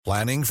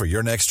Planning for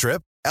your next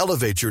trip?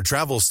 Elevate your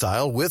travel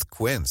style with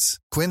Quince.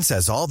 Quince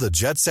has all the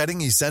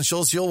jet-setting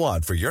essentials you'll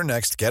want for your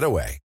next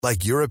getaway,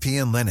 like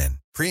European linen,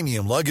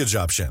 premium luggage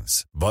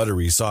options,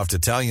 buttery soft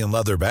Italian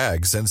leather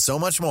bags, and so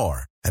much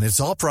more. And it's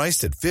all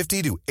priced at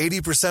 50 to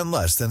 80%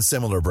 less than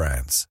similar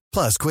brands.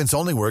 Plus, Quince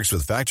only works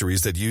with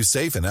factories that use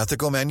safe and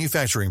ethical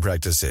manufacturing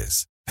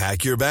practices.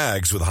 Pack your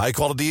bags with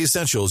high-quality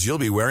essentials you'll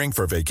be wearing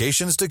for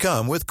vacations to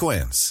come with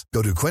Quince.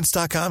 Go to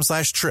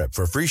quince.com/trip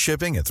for free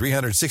shipping and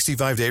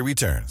 365-day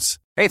returns.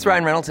 Hey, it's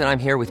Ryan Reynolds, and I'm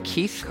here with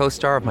Keith,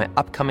 co-star of my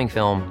upcoming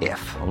film,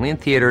 If, only in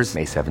theaters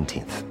May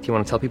 17th. Do you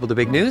want to tell people the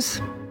big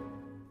news?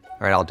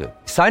 All right, I'll do it.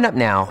 Sign up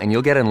now and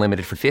you'll get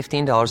unlimited for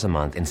 $15 a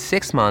month and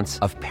 6 months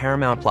of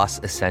Paramount Plus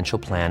Essential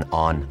Plan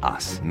on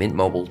us.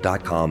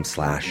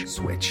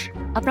 MintMobile.com/switch.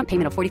 Upfront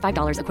payment of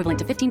 $45 equivalent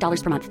to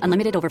 $15 per month.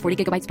 Unlimited over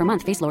 40 gigabytes per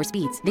month. Face lower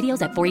speeds.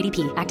 Videos at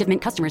 480p. Active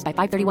Mint customers by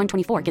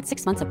 531.24 get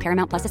 6 months of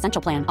Paramount Plus Essential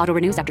Plan. Auto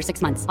renews after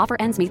 6 months. Offer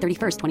ends May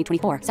 31st,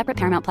 2024. Separate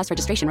Paramount Plus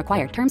registration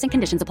required. Terms and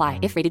conditions apply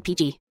if rated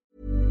PG.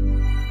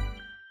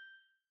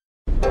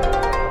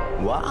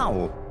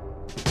 Wow.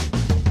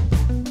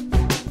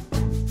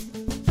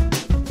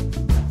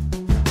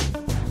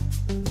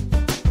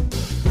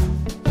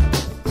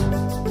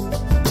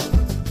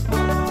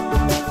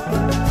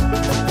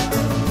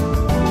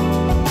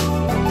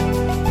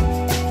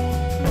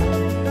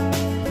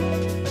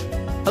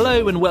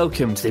 Hello and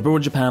welcome to the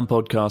Abroad Japan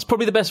podcast,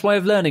 probably the best way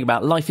of learning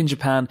about life in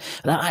Japan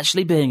without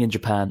actually being in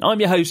Japan. I'm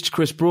your host,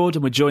 Chris Broad,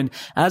 and we're joined,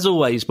 as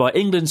always, by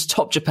England's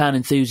top Japan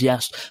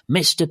enthusiast,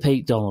 Mr.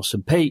 Pete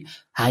Donaldson. Pete,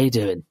 how you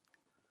doing?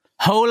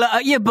 Hola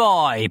at your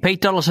boy.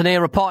 Pete Donaldson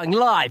here reporting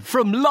live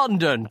from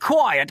London.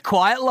 Quiet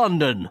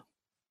London.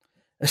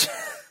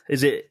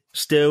 Is it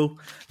still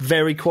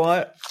very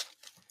quiet?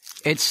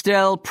 It's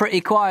still pretty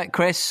quiet,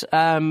 Chris.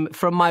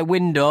 From my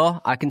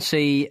window, I can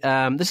see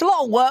there's a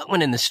lot of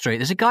workmen in the street.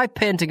 There's a guy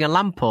painting a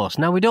lamppost.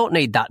 Now, we don't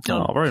need that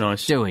done. Oh, very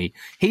nice. Do we?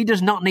 He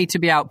does not need to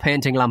be out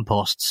painting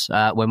lampposts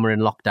when we're in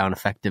lockdown,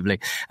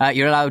 effectively.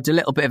 You're allowed a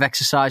little bit of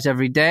exercise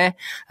every day.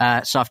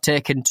 So I've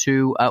taken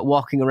to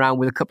walking around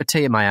with a cup of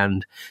tea in my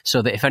hand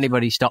so that if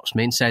anybody stops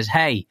me and says,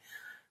 hey,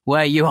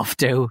 where are you off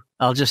to?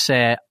 I'll just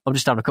say, I'm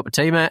just having a cup of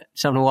tea, mate.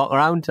 Just having a walk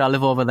around. I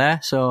live over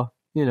there, so...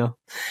 You know,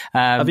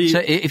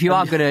 so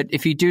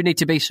if you do need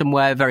to be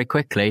somewhere very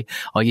quickly,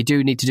 or you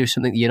do need to do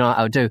something that you know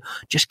how to do,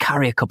 just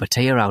carry a cup of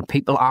tea around.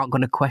 People aren't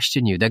going to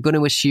question you. They're going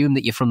to assume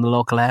that you're from the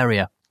local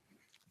area.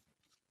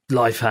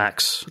 Life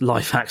hacks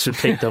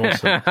with Pete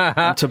Donaldson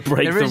to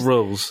break the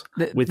ruls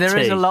with tea. There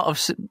is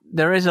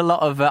a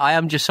lot of. I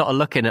am just sort of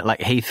looking at like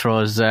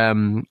Heathrow's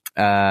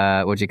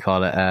what do you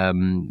call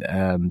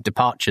it?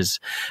 Departures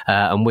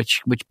and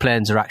which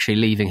planes are actually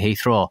leaving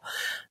Heathrow.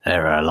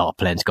 There are a lot of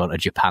planes going to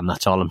Japan.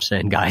 That's all I'm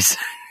saying, guys.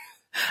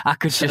 I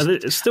could just.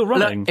 It's still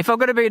running. Look, if I'm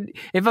going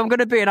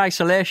to be in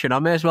isolation, I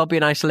may as well be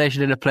in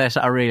isolation in a place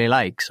that I really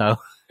like. So.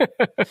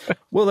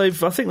 Well, I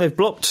think they've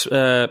blocked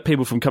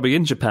people from coming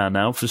in Japan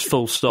now for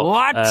full stop.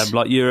 What?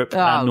 Like Europe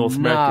and North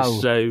America.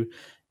 So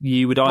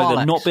you would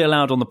either not be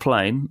allowed on the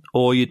plane,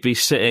 or you'd be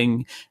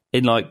sitting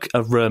in like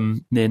a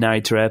room near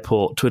Narita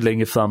Airport, twiddling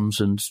your thumbs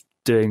and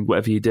doing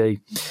whatever you do.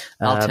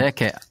 I'll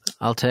take it.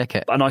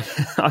 And I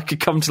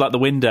could come to like the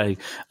window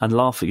and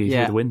laugh at you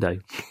through the window.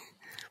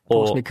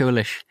 Or me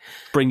coolish.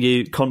 Bring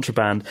you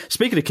contraband.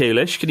 Speaking of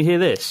coolish, can you hear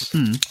this?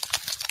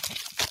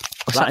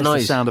 What's that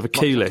noise? The sound of a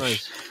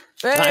coolish.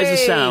 Hey, that is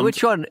the sound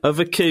which one?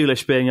 of a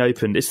coolish being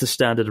opened. It's the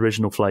standard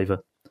original flavour.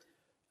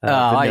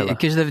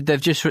 Because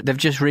they've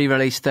just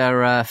re-released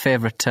their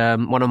favourite,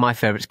 one of my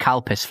favourites,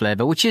 Calpis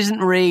flavour, which isn't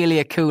really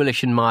a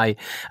coolish in my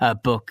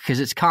book, because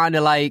it's kind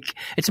of like,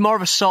 it's more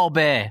of a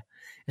sorbet.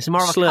 It's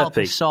more of a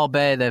Calpis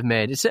sorbet they've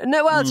made. It's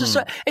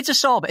a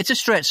sorbet. It's a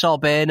straight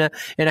sorbet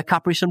in a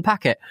Capri Sun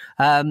packet.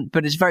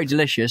 But it's very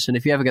delicious, and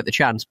if you ever get the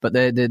chance, but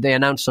they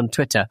announced on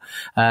Twitter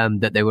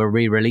that they were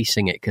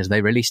re-releasing it, because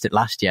they released it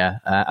last year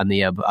and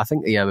I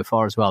think the year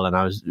before as well, and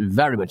I was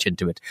very much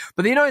into it.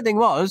 But the annoying thing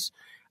was,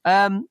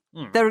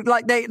 they're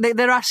like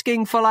they're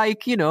asking for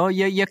like, you know,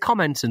 your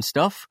comments and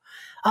stuff.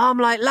 I'm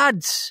like,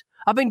 lads,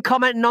 I've been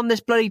commenting on this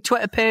bloody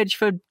Twitter page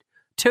for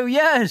 2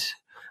 years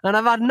and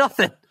I've had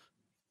nothing.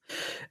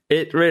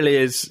 It really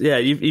is. Yeah,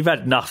 you've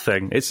had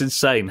nothing. It's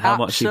insane how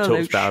much you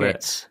talked about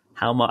it.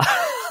 How much?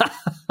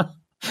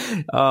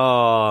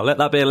 Oh, let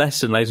that be a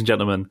lesson, ladies and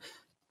gentlemen.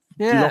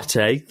 Yeah.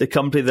 Lotte, the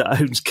company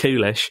that owns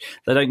Coolish,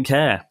 they don't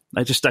care.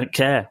 They just don't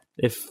care.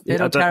 If they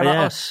don't care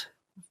about us.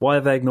 Why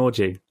have they ignored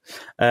you?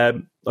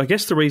 I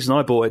guess the reason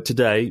I bought it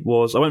today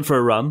was I went for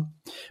a run,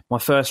 my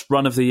first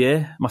run of the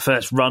year, my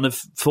first run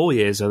of 4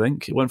 years, I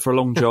think. I went for a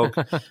long jog,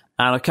 and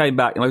I came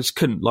back and I just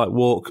couldn't like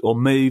walk or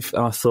move,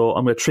 and I thought,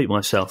 I'm going to treat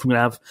myself. I'm going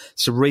to have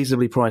some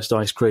reasonably priced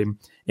ice cream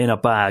in a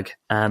bag.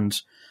 And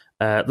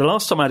the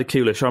last time I had a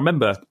Coolish, I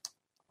remember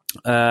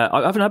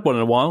I haven't had one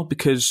in a while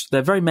because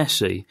they're very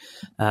messy.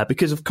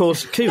 Because, of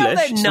course,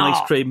 Coolish is an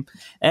ice cream.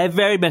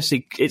 Very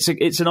messy.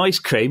 It's an ice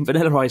cream,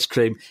 vanilla ice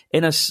cream,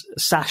 in a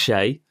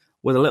sachet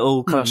with a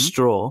little kind of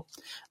straw.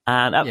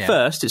 And at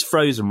first, it's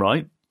frozen,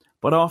 right?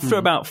 But after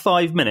about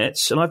 5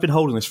 minutes, and I've been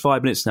holding this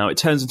 5 minutes now, it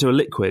turns into a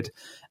liquid.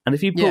 And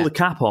if you pull the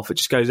cap off, it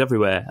just goes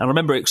everywhere. And I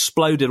remember it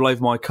exploded all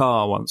over my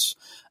car once,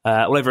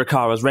 all over a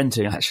car I was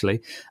renting,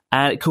 actually.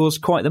 And it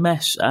caused quite the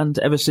mess. And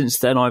ever since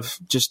then, I've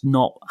just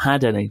not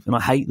had any, and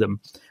I hate them.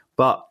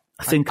 But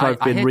I think I've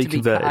been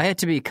reconverted. I hate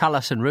to be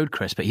callous and rude,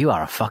 Chris, but you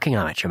are a fucking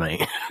amateur,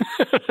 mate.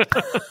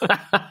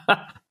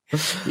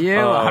 You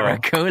are a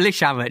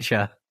coolish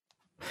amateur.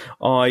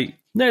 No,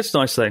 it's a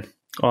nice thing.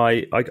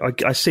 I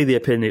see the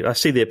opinion. I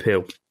see the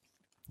appeal.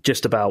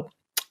 Just about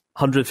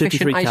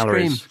 153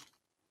 calories.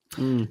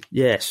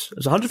 Yes,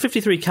 it's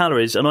 153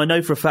 calories, and I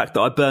know for a fact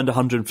that I burned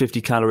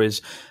 150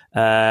 calories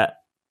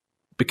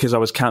because I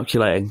was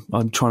calculating.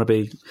 I'm trying to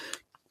be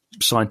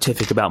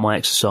scientific about my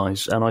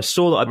exercise, and I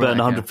saw that I burned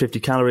 150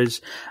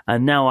 calories,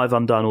 and now I've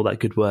undone all that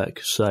good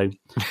work. So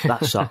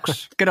that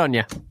sucks. Good on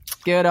you.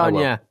 Good on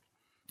you.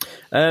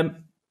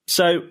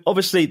 So,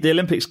 obviously, the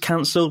Olympics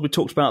cancelled. We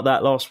talked about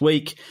that last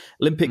week.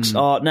 Olympics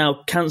are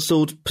now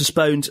cancelled,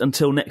 postponed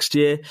until next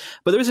year.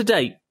 But there is a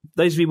date.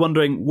 Those of you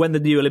wondering when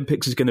the new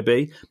Olympics is going to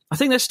be, I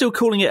think they're still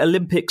calling it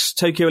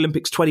Tokyo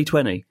Olympics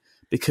 2020.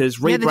 Because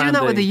rebranding... Yeah, they're doing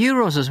that with the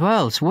Euros as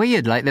well. It's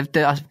weird. Like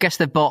I guess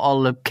they've bought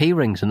all the key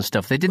rings and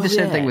stuff. They did the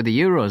same thing with the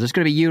Euros. It's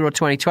going to be Euro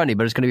 2020,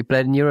 but it's going to be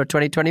played in Euro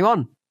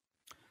 2021.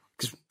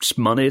 It's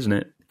money, isn't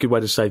it? Good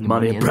way to save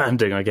money and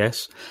branding, I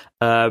guess.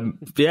 So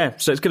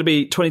it's going to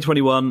be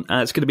 2021.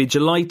 It's going to be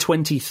July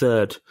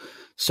 23rd.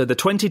 So the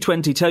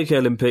 2020 Tokyo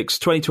Olympics,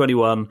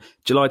 2021,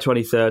 July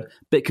 23rd.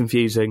 Bit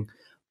confusing.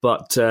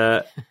 But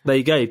there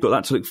you go. You've got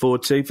that to look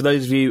forward to. For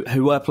those of you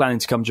who were planning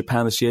to come to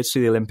Japan this year to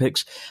see the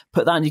Olympics,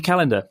 put that in your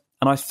calendar.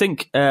 And I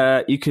think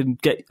you can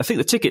get... I think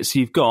the tickets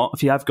you've got,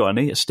 if you have got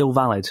any, are still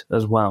valid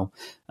as well.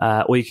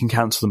 Or you can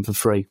cancel them for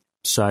free.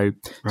 So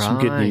some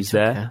good news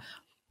there. Okay.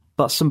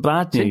 But some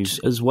bad news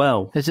as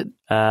well. Is it?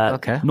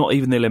 Not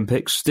even the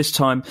Olympics. This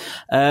time,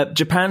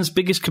 Japan's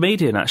biggest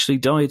comedian actually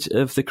died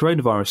of the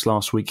coronavirus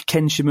last week,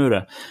 Ken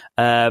Shimura,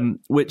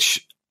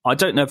 which I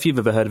don't know if you've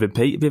ever heard of him,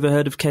 Pete. Have you ever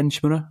heard of Ken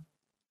Shimura?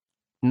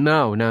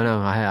 No,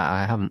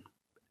 I haven't.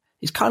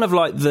 He's kind of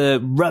like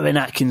the Rowan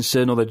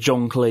Atkinson or the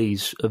John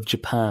Cleese of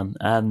Japan.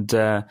 And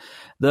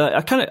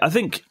I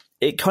think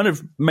it kind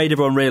of made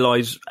everyone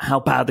realise how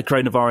bad the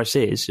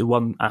coronavirus is in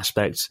one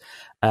aspect,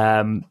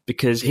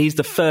 because he's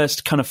the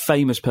first kind of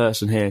famous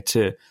person here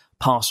to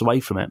pass away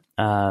from it.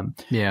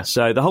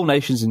 So the whole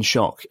nation's in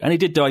shock. And he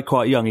did die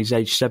quite young. He's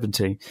age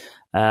 70.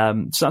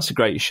 So that's a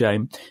great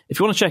shame. If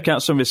you want to check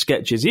out some of his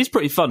sketches, he's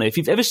pretty funny. If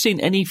you've ever seen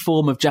any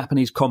form of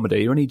Japanese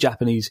comedy or any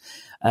Japanese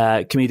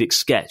comedic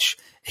sketch,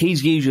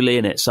 he's usually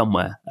in it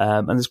somewhere.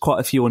 And there's quite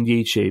a few on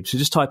YouTube. So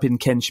just type in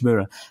Ken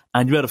Shimura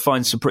and you'll be able to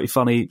find some pretty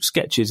funny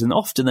sketches. And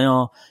often they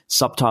are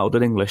subtitled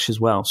in English as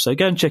well. So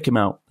go and check him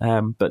out.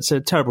 But it's a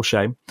terrible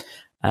shame.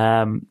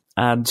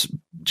 And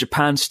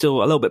Japan's still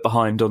a little bit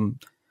behind on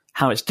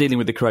how it's dealing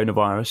with the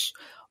coronavirus.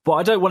 But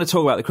I don't want to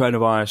talk about the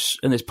coronavirus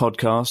in this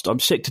podcast.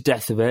 I'm sick to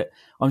death of it.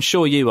 I'm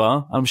sure you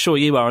are. I'm sure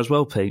you are as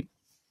well, Pete.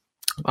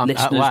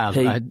 Wow,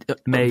 Pete,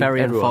 a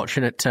very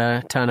unfortunate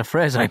turn of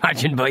phrase, I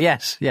imagine. But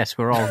yes,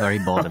 we're all very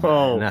bored of it.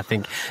 And I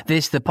think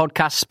the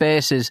podcast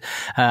space is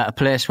a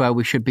place where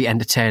we should be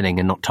entertaining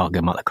and not talking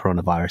about the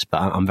coronavirus.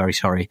 But I'm very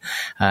sorry,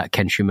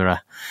 Ken Shimura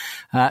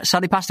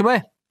sadly passed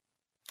away.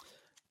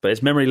 But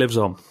his memory lives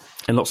on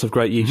in lots of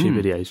great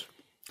YouTube videos.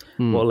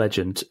 What a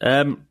legend.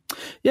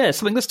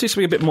 Let's do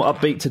something a bit more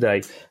upbeat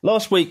today.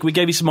 Last week, we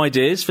gave you some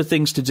ideas for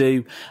things to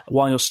do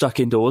while you're stuck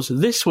indoors.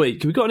 This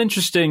week, we've got an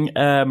interesting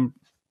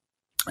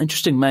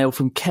mail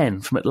from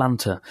Ken from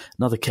Atlanta.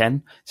 Another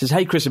Ken. Says,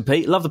 hey, Chris and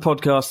Pete, love the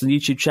podcast and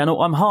YouTube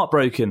channel. I'm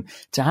heartbroken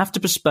to have to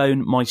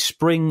postpone my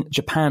spring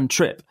Japan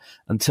trip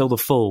until the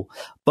fall.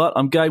 But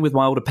I'm going with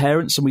my older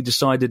parents and we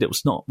decided it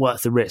was not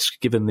worth the risk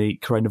given the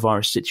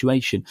coronavirus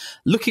situation.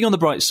 Looking on the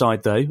bright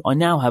side, though, I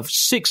now have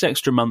 6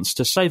 extra months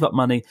to save up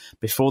money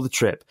before the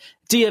trip.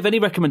 Do you have any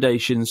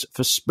recommendations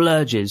for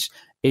splurges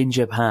in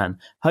Japan?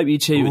 Hope you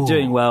two are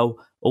doing well.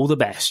 All the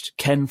best,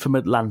 Ken from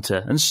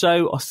Atlanta. And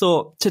so I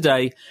thought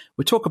today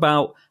we'd talk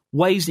about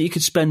ways that you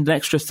could spend an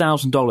extra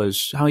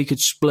 $1,000, how you could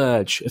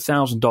splurge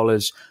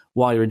 $1,000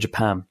 while you're in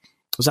Japan.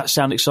 Does that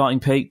sound exciting,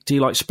 Pete? Do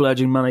you like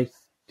splurging money?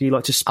 Do you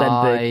like to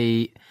spend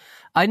big?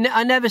 I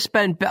never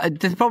spend.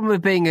 The problem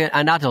with being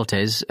an adult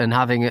is, and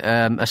having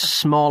a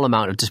small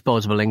amount of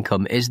disposable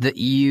income, is that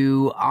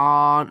you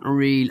aren't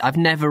really. I've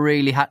never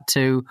really had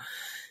to.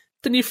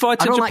 Didn't you fly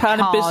to Japan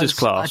in business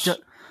class?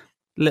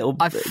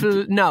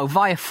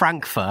 Via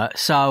Frankfurt.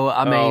 So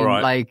I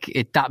mean,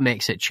 that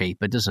makes it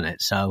cheaper, doesn't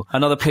it? So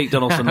another Pete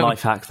Donaldson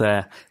life hack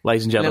there,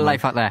 ladies and gentlemen. Little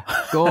life hack there.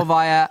 Go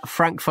via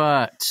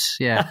Frankfurt.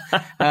 Yeah.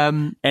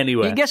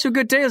 Anyway, you get some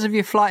good deals if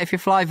you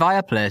fly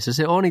via places.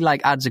 It only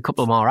adds a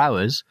couple more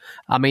hours.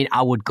 I mean,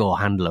 I would go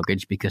hand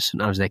luggage because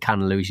sometimes they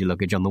can lose your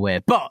luggage on the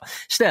way. But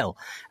still,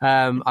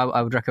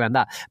 I would recommend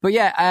that. But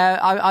yeah,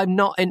 I'm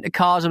not into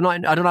cars. I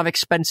don't have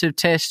expensive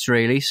tastes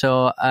really.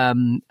 So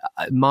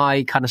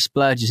my kind of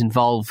splurges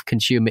involve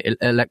consumer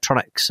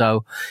electronics,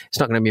 so it's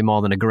not going to be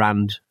more than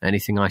 $1,000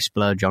 anything I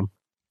splurge on,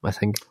 I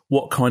think.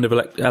 What kind of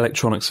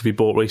electronics have you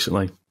bought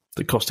recently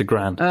that cost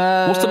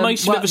 $1,000? What's the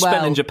most you've ever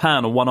spent in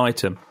Japan on one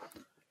item?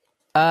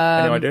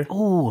 Any idea?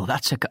 Oh,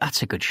 that's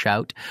a good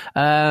shout.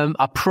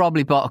 I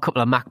probably bought a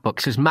couple of MacBooks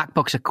because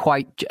MacBooks are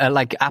quite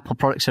like Apple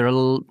products are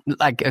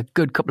like a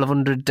good couple of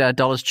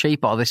 $100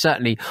 cheaper. Or they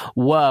certainly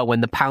were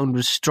when the pound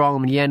was strong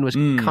and the yen was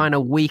kind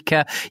of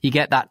weaker. You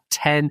get that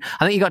 10.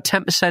 I think you got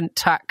 10%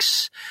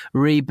 tax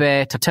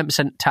rebate or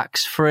 10%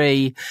 tax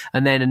free,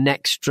 and then an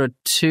extra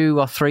 2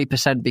 or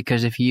 3%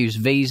 because if you use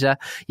Visa,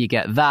 you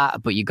get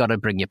that. But you got to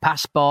bring your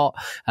passport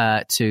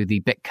to the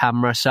big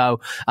camera.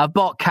 So I've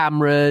bought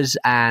cameras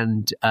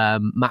and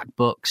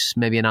MacBooks,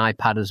 maybe an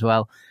iPad as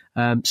well.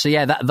 So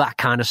yeah, that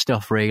kind of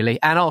stuff really.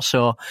 And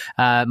also,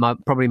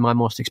 probably my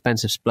most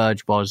expensive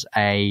splurge was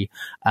in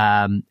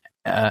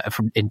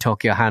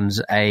Tokyo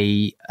Hands,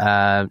 a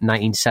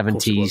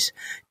 1970s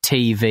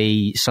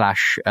TV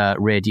 /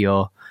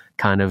 radio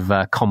kind of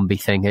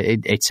combi thing.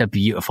 It's a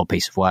beautiful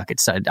piece of work.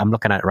 I'm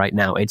looking at it right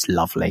now. It's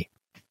lovely.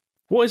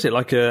 What is it,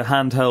 like a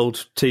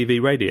handheld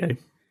TV radio?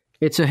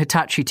 It's a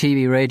Hitachi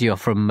TV radio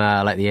from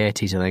like the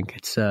 80s, I think.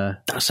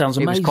 That sounds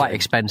amazing. It was quite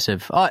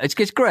expensive. Oh, it's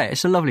great.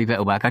 It's a lovely bit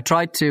of work. I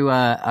tried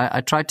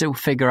to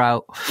figure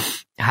out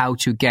how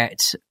to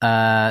get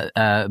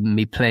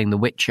me playing The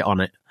Witcher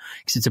on it,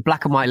 because it's a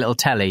black and white little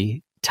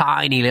telly,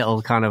 tiny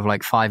little kind of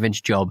like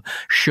 5-inch job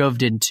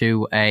shoved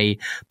into a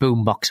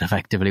boombox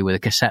effectively with a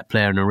cassette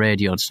player and a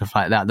radio and stuff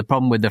like that. The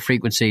problem with the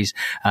frequencies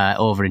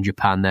over in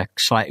Japan, they're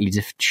slightly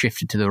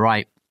shifted to the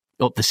right,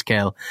 up the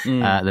scale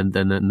than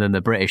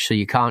the British, so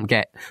you can't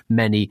get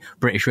many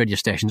British radio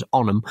stations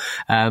on them.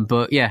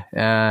 But yeah,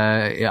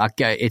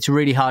 it's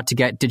really hard to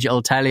get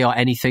digital telly or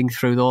anything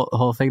through the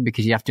whole thing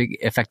because you have to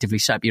effectively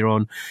set up your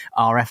own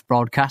RF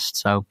broadcast.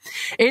 So,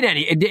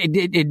 basically,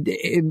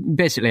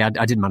 I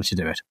didn't manage to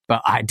do it,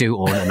 but I do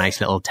own a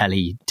nice little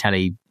telly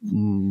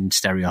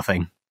stereo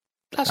thing.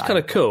 That's kind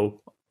of cool.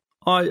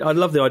 I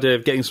love the idea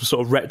of getting some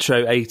sort of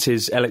retro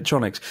 80s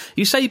electronics.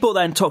 You say you bought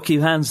that in Tokyo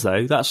Hands,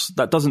 though.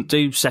 That doesn't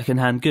do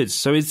second-hand goods.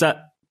 So was it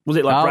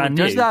like brand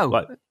new? It does, though.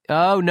 Like,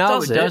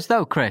 it does,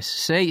 though, Chris.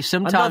 See,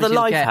 sometimes another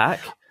life hack.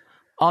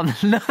 On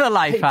another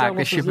life hack,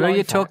 the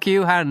Shibuya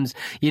Tokyo Hands.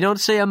 You don't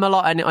see them a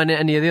lot on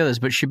any of the others,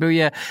 but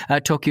Shibuya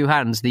Tokyo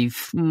Hands, the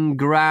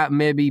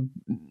maybe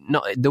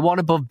not the one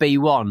above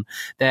B1,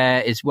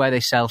 there is where they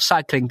sell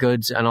cycling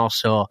goods and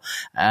also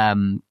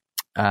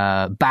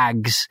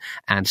bags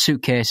and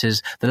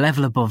suitcases. The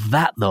level above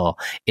that, though,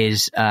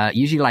 is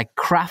usually like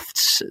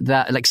crafts,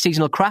 like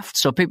seasonal crafts.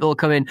 So people will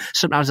come in.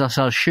 Sometimes they'll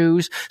sell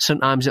shoes.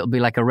 Sometimes it'll be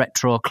like a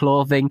retro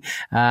clothing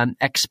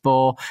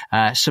expo.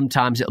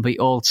 Sometimes it'll be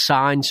old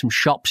signs from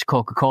shops,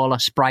 Coca-Cola,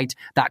 Sprite,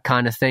 that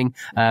kind of thing.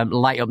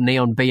 Light up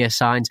neon beer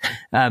signs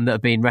that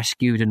have been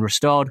rescued and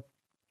restored.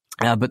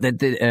 But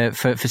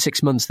for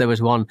 6 months, there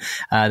was one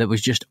that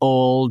was just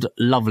old,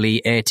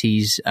 lovely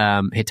 80s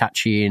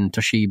Hitachi and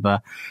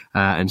Toshiba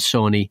and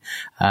Sony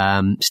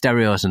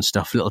stereos and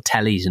stuff, little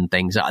tellies and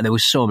things. There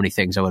was so many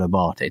things I would have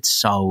bought. It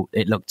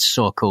looked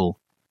so cool.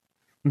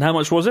 And how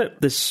much was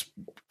it, this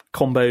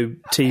combo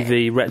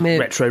TV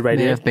retro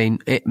radio?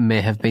 It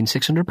may have been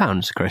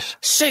 £600, Chris.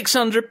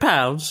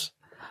 £600?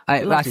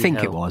 I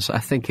think it was. I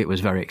think it was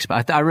very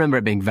expensive. I remember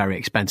it being very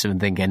expensive and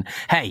thinking,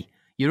 hey,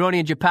 you're only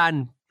in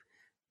Japan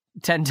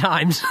 10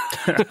 times.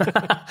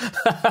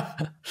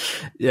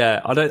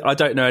 Yeah, I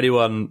don't know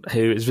anyone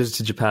who has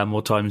visited Japan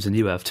more times than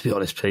you have, to be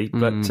honest, Pete.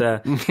 But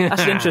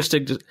that's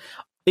interesting.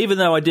 Even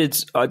though I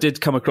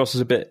did come across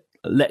as a bit,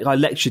 I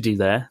lectured you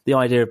there, the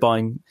idea of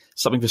buying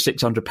something for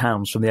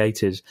 £600 from the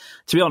 80s.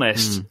 To be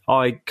honest,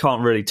 I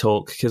can't really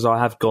talk because I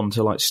have gone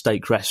to like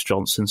steak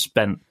restaurants and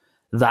spent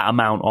that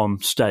amount on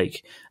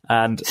steak.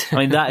 And I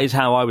mean, that is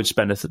how I would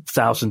spend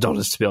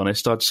 $1,000, to be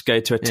honest. I'd just go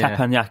to a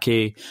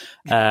teppanyaki,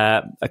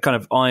 a kind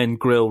of iron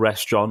grill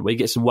restaurant where you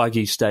get some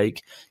Wagyu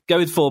steak, go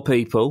with 4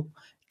 people.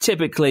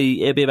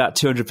 Typically, it'd be about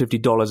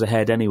 $250 a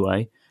head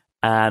anyway.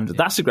 And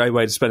that's a great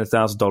way to spend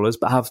 $1,000,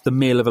 but have the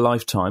meal of a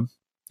lifetime,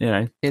 you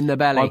know. In the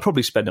belly. I'd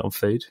probably spend it on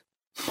food.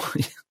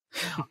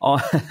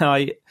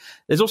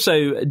 There's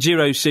also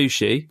Jiro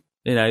Sushi,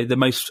 you know, the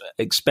most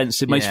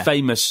expensive, most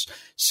famous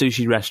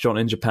sushi restaurant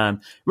in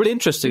Japan. Really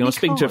interesting. I was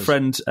speaking to a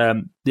friend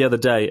the other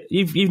day.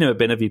 You've never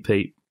been, have you,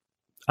 Pete?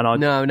 And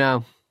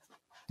No.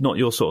 Not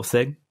your sort of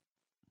thing?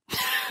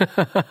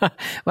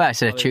 Well,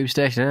 it's a tube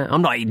station, isn't it?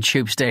 I'm not eating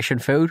tube station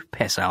food.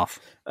 Piss off.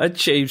 A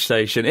tube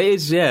station. It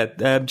is,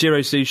 yeah.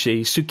 Jiro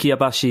Sushi,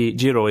 Sukiyabashi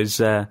Jiro is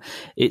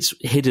it's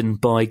hidden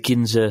by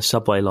Ginza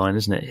subway line,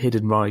 isn't it?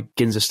 Hidden by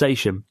Ginza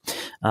station.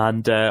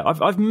 And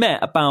I've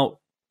met about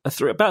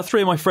 3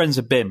 of my friends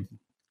have been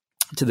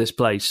to this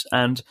place,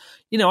 and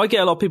you know, I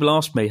get a lot of people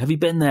ask me, have you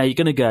been there, you're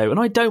going to go? And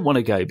I don't want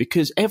to go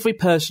because every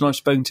person I've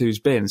spoken to who's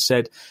been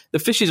said the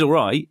fish is all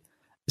right,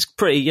 it's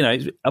pretty, you know,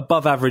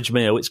 above average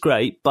meal, it's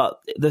great, but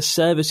the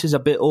service is a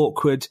bit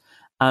awkward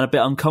and a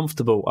bit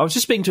uncomfortable. I was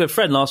just speaking to a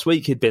friend last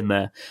week who'd been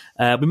there.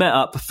 We met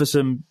up for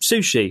some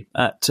sushi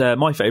at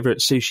my favourite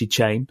sushi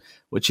chain,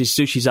 which is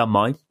Sushi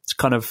Zanmai. It's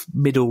kind of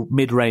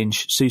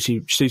mid-range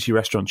sushi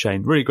restaurant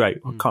chain. Really great.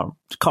 I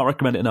can't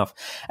recommend it enough.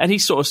 And he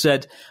sort of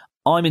said,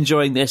 I'm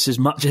enjoying this as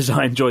much as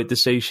I enjoyed the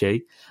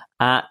sushi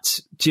at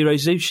Jiro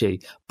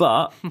Sushi.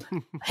 But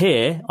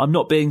here, I'm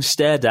not being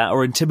stared at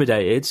or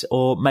intimidated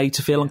or made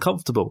to feel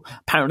uncomfortable.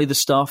 Apparently, the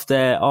staff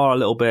there are a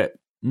little bit,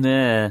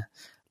 they're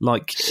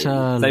not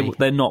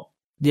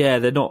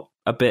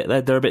a bit,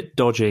 they're a bit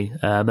dodgy.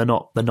 They're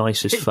not the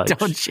nicest folks.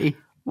 Dodgy.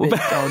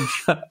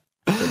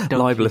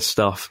 Libelous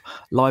stuff.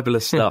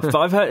 But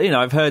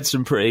I've heard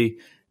some pretty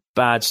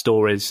bad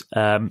stories.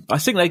 I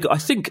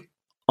think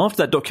after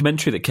that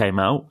documentary that came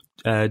out,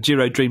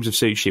 Jiro Dreams of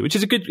Sushi, which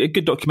is a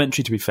good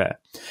documentary, to be fair,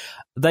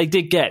 they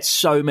did get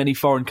so many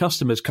foreign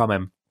customers come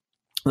in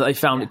that they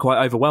found it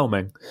quite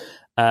overwhelming,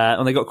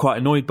 and they got quite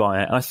annoyed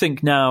by it. And I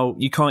think now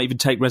you can't even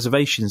take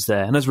reservations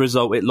there, and as a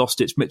result, it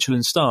lost its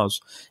Michelin stars.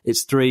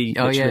 It's 3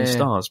 Michelin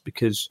stars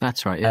because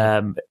that's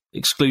right.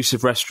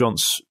 Exclusive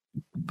restaurants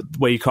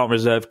where you can't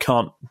reserve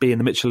can't be in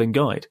the Michelin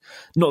Guide.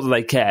 Not that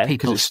they care,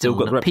 because it's still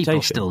got the reputation.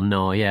 People still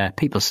know,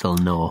 people still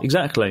know.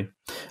 Exactly.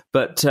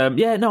 But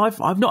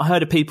I've not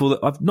heard of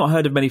I've not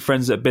heard of many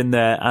friends that have been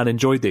there and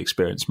enjoyed the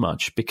experience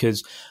much,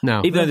 because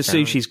even though the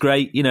sushi's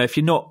great, if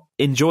you're not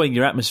enjoying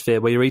your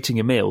atmosphere where you're eating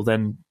a meal,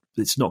 then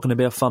it's not going to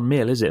be a fun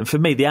meal, is it? And for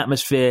me, the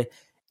atmosphere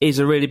is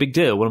a really big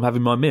deal when I'm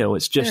having my meal.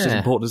 It's just as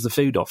important as the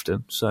food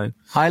often. So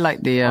I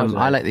like the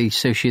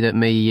sushi that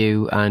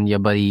you and your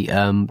buddy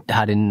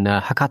had in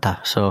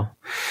Hakata. So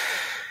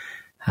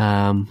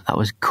that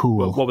was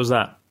cool. What was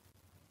that?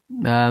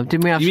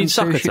 Didn't we have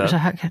some sushi?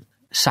 Sakata?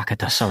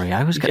 Sakata, sorry, I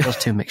always get those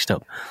two mixed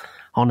up.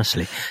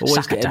 Honestly,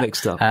 always get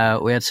mixed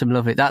up. We had some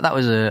lovely. That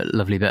was a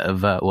lovely bit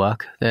of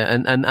work,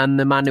 and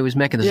the man who was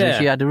making the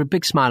sushi had a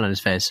big smile on his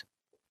face.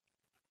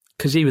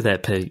 Because you were there,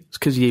 Pete. It's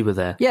because you were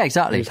there. Yeah,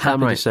 exactly. He was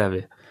happy to serve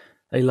you.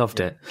 They loved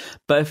it.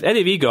 But if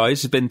any of you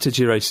guys have been to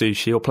Jiro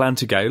Sushi or plan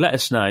to go, let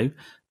us know.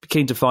 Be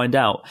keen to find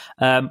out.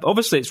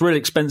 Obviously, it's really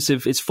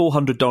expensive. It's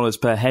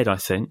 $400 per head, I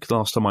think,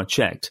 last time I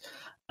checked.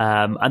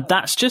 And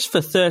that's just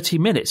for 30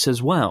 minutes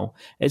as well.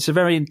 It's a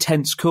very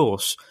intense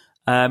course.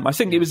 I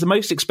think it was the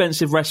most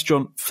expensive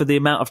restaurant for the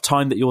amount of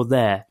time that you're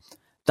there.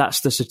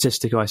 That's the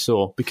statistic I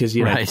saw, because,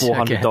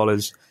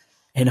 $400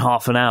 in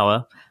half an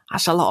hour,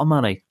 that's a lot of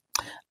money.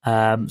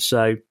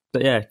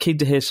 But yeah, keen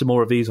to hear some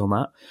more reviews on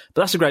that.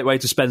 But that's a great way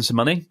to spend some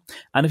money.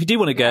 And if you do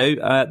want to go,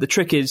 the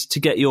trick is to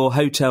get your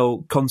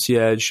hotel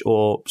concierge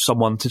or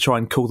someone to try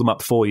and call them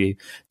up for you.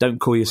 Don't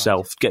call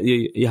yourself. Get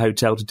your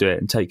hotel to do it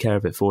and take care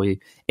of it for you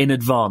in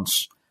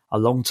advance, a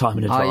long time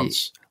in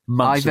advance.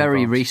 I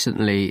very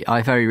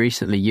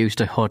recently used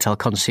a hotel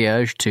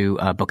concierge to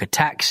book a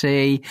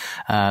taxi,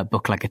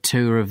 book like a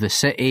tour of the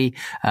city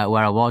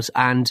where I was,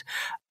 and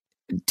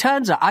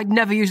turns out I'd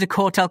never used a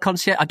hotel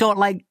concierge. I don't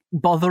like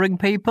bothering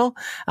people,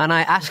 and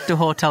I asked a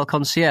hotel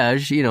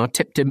concierge,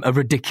 tipped him a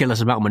ridiculous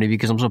amount of money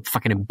because I'm so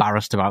fucking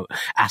embarrassed about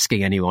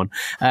asking anyone.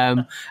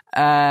 I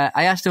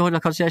asked the hotel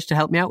concierge to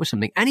help me out with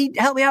something, and he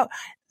helped me out.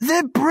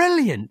 They're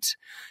brilliant.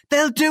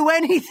 They'll do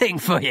anything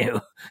for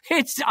you.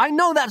 I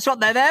know that's what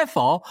they're there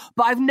for,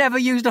 but I've never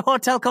used a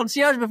hotel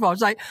concierge before.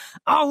 It's like,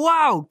 oh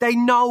wow, they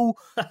know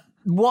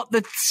what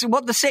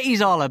the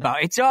city's all about.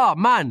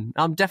 Man,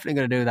 I'm definitely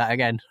going to do that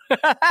again.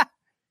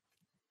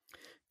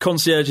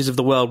 Concierges of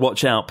the world,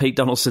 watch out. Pete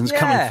Donaldson's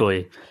coming for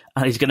you,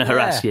 and he's going to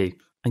harass you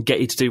and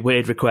get you to do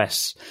weird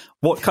requests.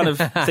 What kind of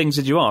things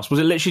did you ask? Was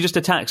it literally just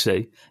a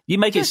taxi? You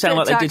make it sound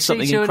like they did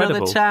something incredible.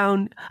 Another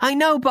town. I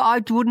know, but I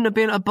wouldn't have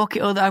been a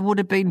bucket, or I would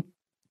have been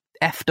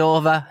effed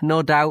over,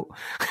 no doubt.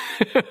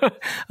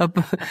 I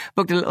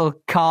booked a little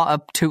car,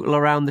 a tootle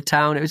around the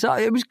town.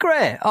 It was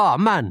great. Oh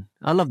man,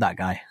 I love that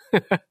guy.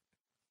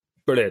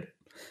 Brilliant.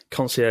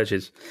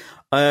 Concierges.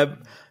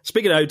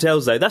 Speaking of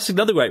hotels, though, that's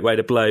another great way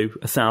to blow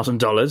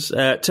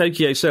 $1,000.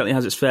 Tokyo certainly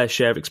has its fair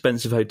share of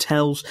expensive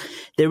hotels.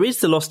 There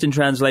is the Lost in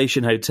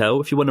Translation Hotel,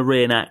 if you want to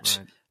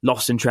reenact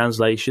Lost in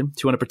Translation.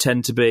 If you want to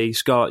pretend to be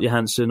Scarlett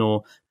Johansson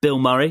or Bill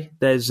Murray,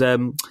 there's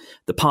the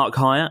Park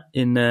Hyatt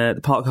in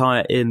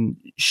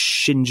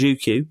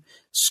Shinjuku,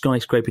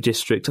 skyscraper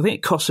district. I think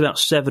it costs about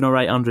 $700 or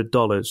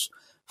 $800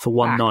 for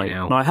one night.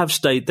 And I have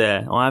stayed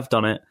there. I have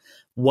done it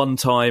one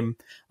time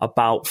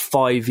about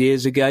 5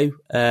 years ago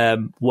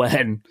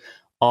when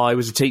I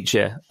was a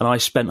teacher, and I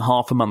spent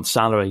half a month's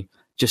salary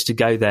just to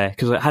go there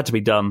because it had to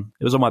be done.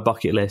 It was on my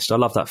bucket list. I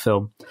love that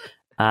film,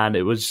 and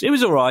it was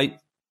all right.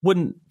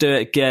 Wouldn't do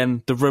it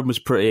again. The room was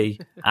pretty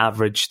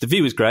average. The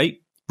view was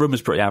great. Room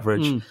was pretty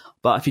average.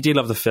 But if you do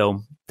love the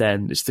film,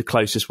 then it's the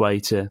closest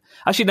way to.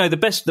 Actually, no. The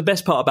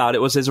best part about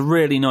it was there's a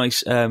really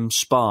nice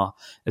spa.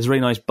 There's a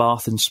really nice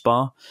bath and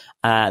spa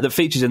that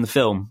features in the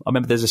film. I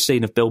remember there's a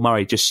scene of Bill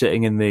Murray just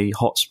sitting in the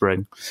hot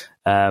spring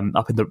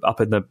up in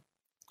the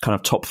kind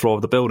of top floor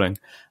of the building,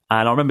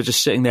 and I remember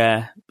just sitting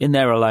there in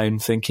there alone,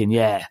 thinking,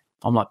 "Yeah,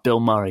 I'm like Bill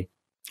Murray,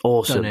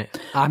 awesome."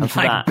 I'm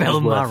like Bill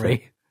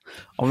Murray.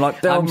 I'm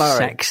like Bill Murray,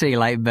 sexy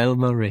like Bill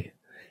Murray.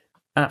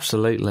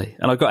 Absolutely.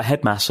 And I got a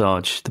head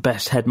massage, the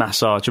best head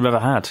massage I've ever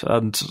had.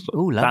 And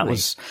that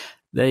was,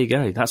 there you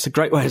go. That's a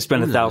great way to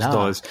spend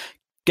 $1,000.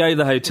 Go to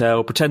the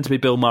hotel, pretend to be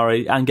Bill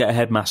Murray, and get a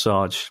head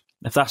massage.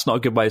 If that's not a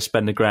good way to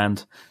spend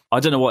 $1,000, I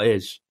don't know what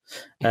is.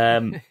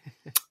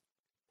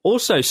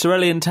 Also,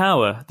 Cerulean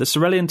Tower, the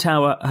Cerulean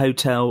Tower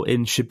Hotel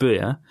in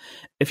Shibuya.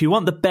 If you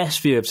want the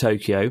best view of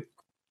Tokyo,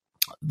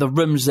 the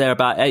rooms there are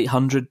about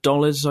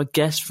 $800, I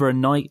guess, for a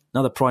night.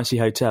 Another pricey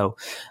hotel.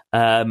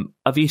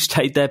 Have you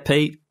stayed there,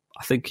 Pete?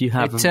 I think you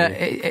have.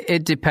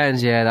 It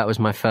depends. Yeah, that was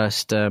my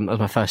first.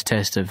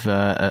 Taste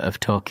of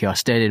Tokyo. I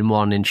stayed in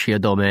one in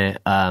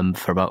Shiodome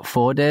for about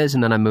 4 days,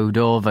 and then I moved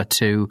over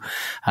to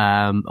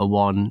a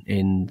one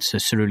in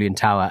Cerulean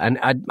Tower, and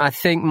I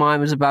think mine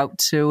was about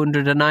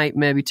 $200 a night,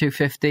 maybe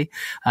 $250.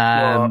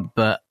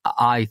 But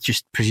I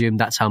just presumed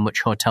that's how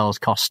much hotels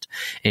cost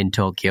in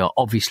Tokyo.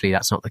 Obviously,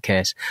 that's not the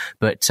case.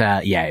 But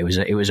yeah, it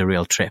was a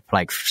real trip.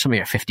 Like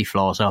something at 50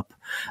 floors up,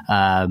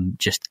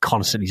 just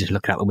constantly just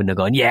looking out the window,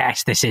 going,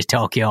 "Yes, this is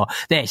Tokyo.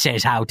 This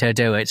is how to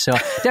do it." So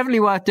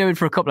definitely worth doing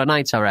for a couple of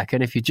nights, I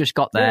reckon. If you just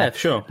got there, yeah,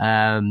 sure.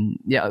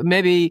 Yeah,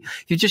 maybe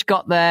if you just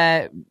got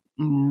there.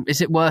 Is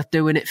it worth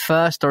doing it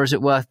first, or is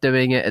it worth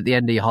doing it at the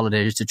end of your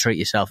holiday just to treat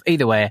yourself?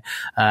 Either way,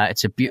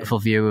 it's a beautiful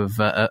view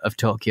of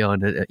Tokyo,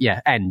 and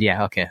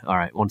okay, all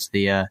right. Once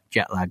the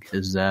jet lag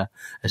has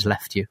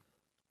left you,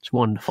 it's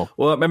wonderful.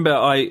 Well, I remember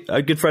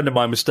a good friend of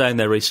mine was staying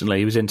there recently.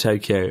 He was in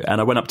Tokyo, and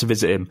I went up to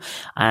visit him,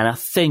 and I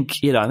think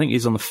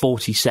he's on the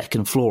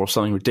 42nd floor or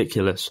something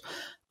ridiculous.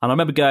 And I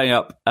remember going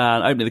up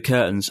and opening the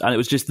curtains, and it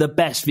was just the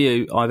best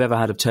view I've ever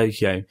had of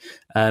Tokyo,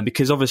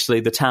 because obviously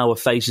the tower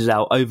faces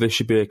out over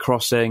Shibuya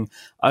Crossing,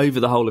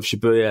 over the whole of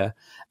Shibuya,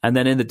 and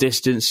then in the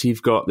distance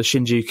you've got the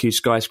Shinjuku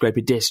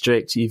skyscraper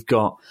district, you've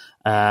got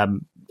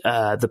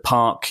the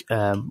park,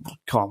 I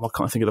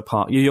can't think of the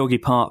park, Yoyogi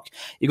Park.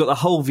 You've got the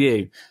whole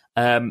view.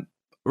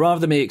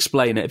 Rather than me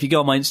explain it, if you go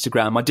on my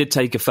Instagram, I did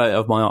take a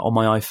photo on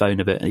my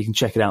iPhone of it, and you can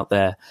check it out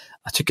there.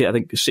 I took it, I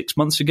think, 6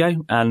 months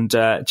ago, and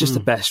just the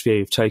best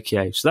view of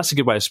Tokyo. So that's a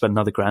good way to spend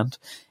another $1,000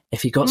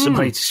 if you've got some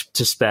money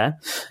to spare.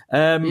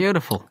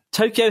 Beautiful.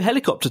 Tokyo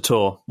helicopter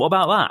tour. What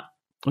about that?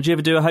 Would you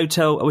ever do a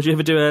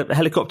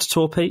helicopter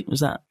tour, Pete? Was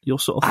that your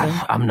sort of thing?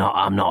 I'm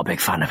not a big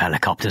fan of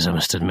helicopters, I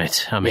must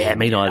admit. I mean, yeah,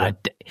 me neither.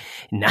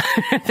 No,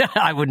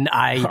 I wouldn't.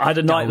 I had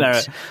a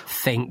nightmare.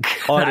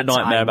 I had a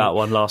nightmare about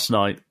one last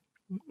night.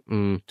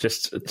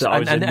 Just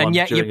and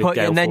yet you put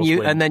and then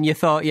you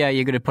thought, yeah,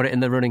 you're going to put it in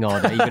the running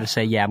order. You're going to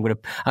say, yeah, I'm going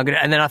to,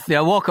 and then I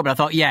woke up and I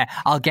thought, yeah,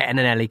 I'll get in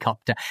an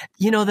helicopter.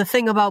 You know, the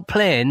thing about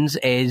planes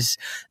is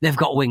they've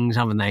got wings,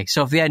 haven't they?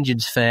 So if the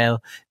engines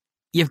fail,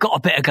 you've got a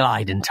bit of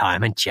gliding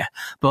time, haven't you?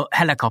 But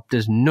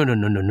helicopters, no.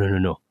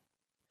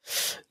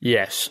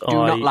 Yes,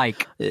 not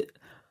like.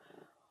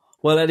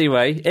 Well,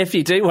 anyway, if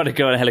you do want to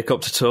go on a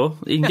helicopter tour,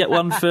 you can get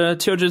one for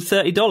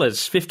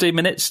 $230. 15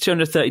 minutes,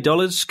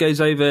 $230. Goes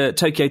over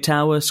Tokyo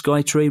Tower,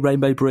 Skytree,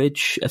 Rainbow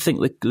Bridge. I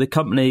think the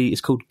company is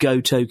called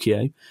Go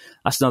Tokyo.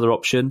 That's another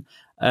option.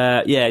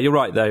 Yeah, you're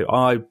right, though.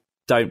 I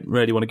don't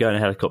really want to go in a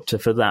helicopter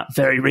for that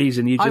very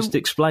reason you just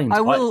explained. I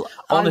will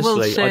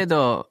say,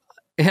 though,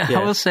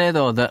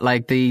 that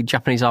like the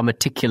Japanese are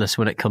meticulous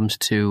when it comes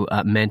to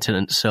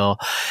maintenance. So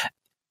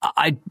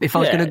if I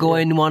was going to go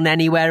in one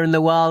anywhere in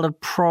the world,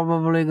 I'd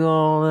probably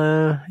go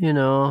there,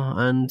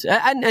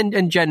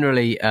 and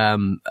generally,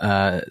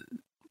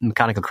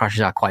 mechanical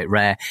crashes are quite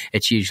rare.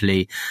 It's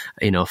usually,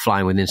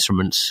 flying with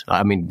instruments.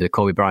 I mean, the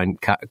Kobe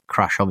Bryant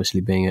crash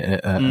obviously being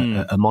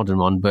a modern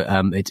one, but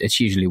it's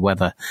usually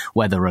weather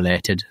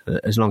related.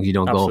 As long as you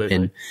don't Absolutely.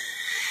 Go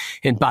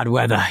in bad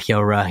weather,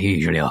 you're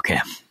usually okay.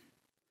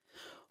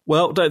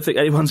 Well, don't think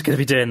anyone's going to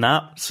be doing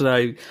that,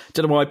 so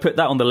don't know why I put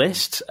that on the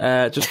list.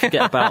 Just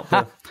forget about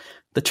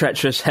the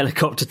treacherous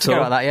helicopter tour.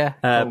 Forget about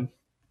that, yeah.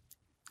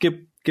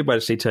 Good way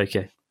to see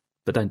Tokyo,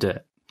 but don't do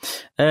it.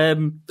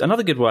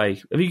 Another good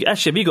way. Have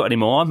you got any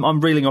more?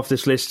 I'm reeling off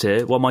this list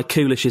here while my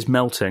coolish is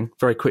melting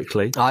very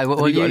quickly.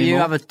 You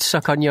have a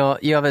suck on you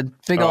have a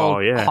big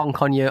old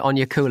honk on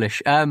your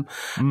coolish.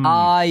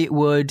 I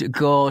would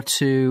go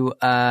to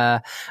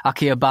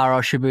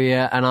Akihabara,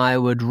 Shibuya, and I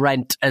would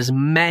rent as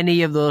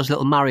many of those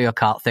little Mario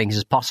Kart things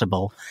as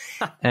possible,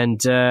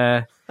 and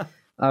I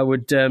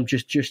would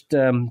just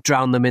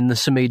drown them in the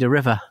Sumida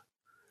River.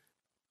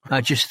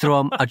 I'd just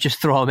throw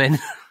them in.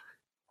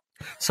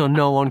 So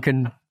no one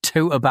can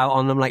toot about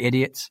on them like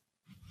idiots.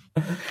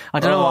 I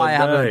don't know why I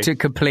have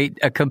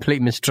a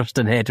complete mistrust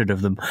and hatred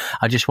of them.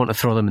 I just want to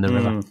throw them in the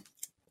river.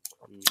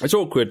 It's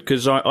awkward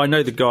because I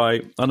know the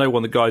guy. I know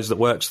one of the guys that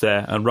works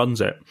there and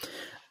runs it.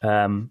 He's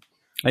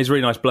a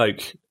really nice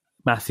bloke,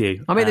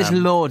 Matthew. I mean, there's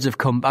loads of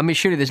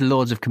surely there's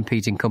loads of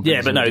competing companies.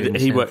 Yeah, but no, I think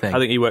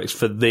he works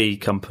for the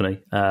company,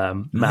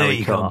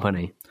 Maricar.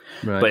 Company,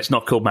 right. But it's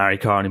not called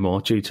Maricar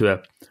anymore due to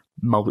a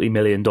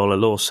multi-million-dollar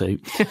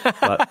lawsuit.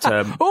 But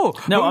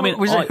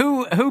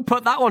who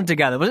put that one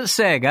together? Was it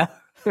Sega?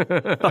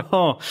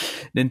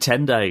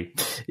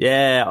 Nintendo.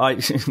 Yeah,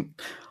 it's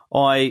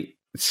a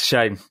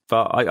shame,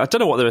 but I don't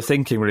know what they were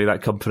thinking. Really,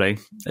 that company.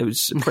 It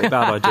was a pretty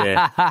bad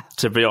idea,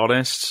 to be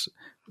honest.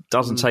 It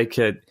doesn't take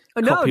a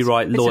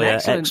copyright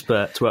lawyer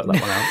expert to work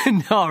that one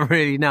out. Not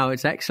really. No,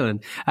 it's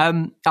excellent.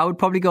 I would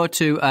probably go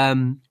to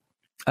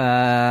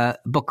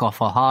Book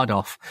Off or Hard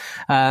Off.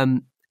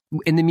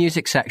 In the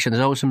music section,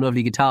 there's always some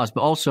lovely guitars, but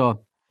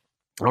also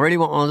I really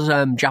want one of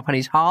those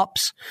Japanese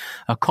harps,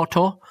 a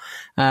koto.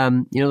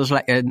 There's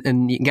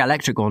and you can get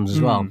electric ones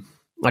as well.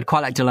 I'd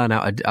quite like to learn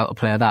how to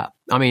play that.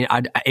 I mean,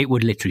 it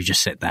would literally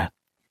just sit there.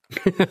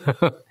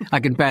 I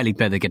can barely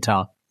play the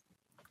guitar.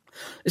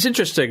 It's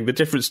interesting, the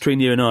difference between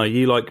you and I.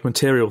 You like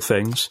material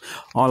things.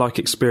 I like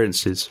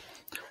experiences.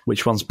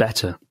 Which one's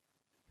better?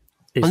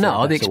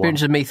 The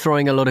experience of me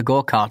throwing a lot of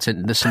go-karts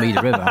into the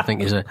Samida River, I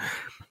think, is a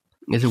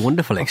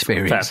wonderful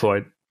experience.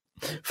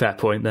 Fair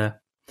point there.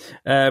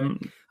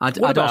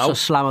 I'd also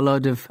slam a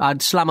load of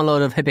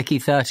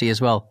Hibiki 30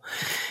 as well.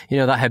 You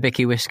know, that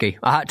Hibiki whiskey.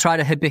 I tried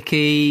a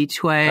Hibiki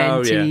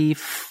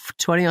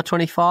 20 or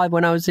 25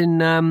 when I was in,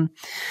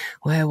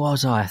 where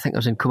was I? I think I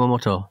was in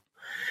Kumamoto.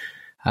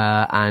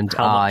 And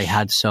I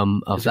had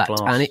some of that,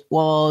 and it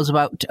was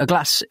about a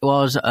glass. It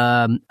was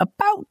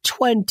about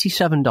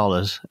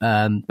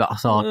 $27. But I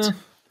thought,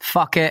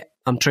 fuck it,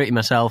 I'm treating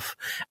myself,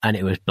 and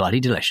it was bloody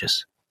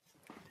delicious.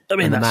 I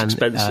mean, that's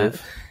expensive.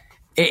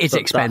 It is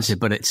expensive,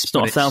 but it's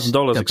not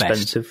 $1,000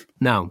 expensive.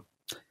 No,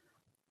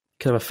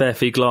 can have a fair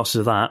few glasses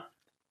of that.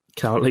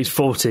 Can have at least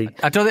 40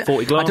 glasses. I don't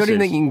even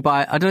think you can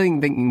buy. I don't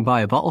even think you can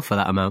buy a bottle for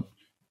that amount.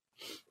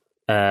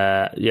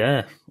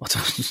 Yeah.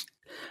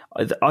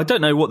 I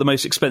don't know what the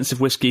most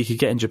expensive whiskey you could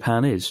get in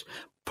Japan is.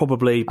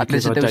 Probably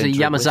because there was a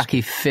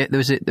Yamazaki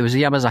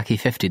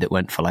 50 that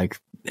went for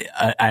like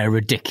a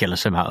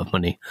ridiculous amount of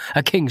money.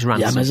 A king's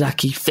ransom.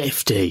 Yamazaki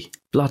 50.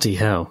 Bloody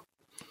hell.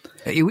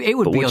 It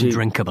would be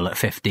undrinkable at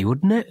 50,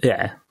 wouldn't it?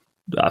 Yeah.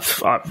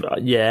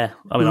 Yeah.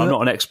 I mean, I'm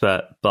not an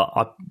expert, but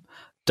I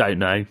don't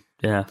know.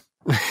 Yeah.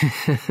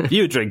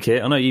 You would drink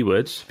it. I know you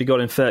would. If you got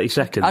in 30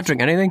 seconds. I'd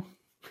drink anything.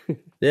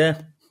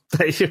 Yeah.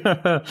 It's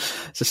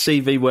a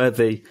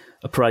CV-worthy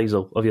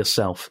appraisal of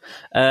yourself.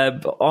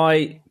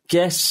 I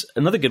guess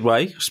another good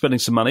way of spending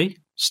some money,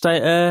 stay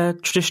at a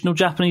traditional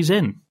Japanese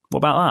inn. What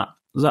about that?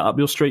 Is that up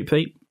your street,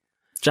 Pete?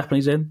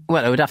 Japanese inn?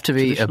 Well, it would have to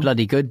be a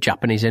bloody good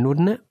Japanese inn,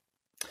 wouldn't it?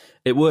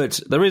 It would.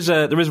 There is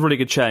a really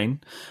good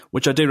chain,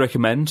 which I do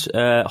recommend.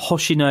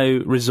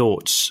 Hoshino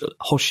Resorts.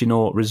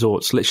 Hoshino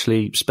Resorts,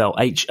 literally spelled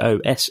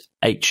Hoshino.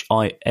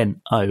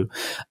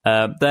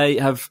 They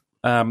have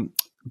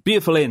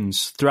beautiful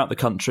inns throughout the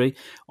country.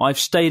 I've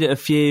stayed at a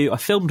few. I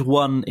filmed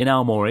one in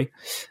Aomori,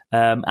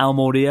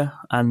 Aomoria,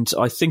 and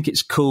I think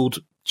it's called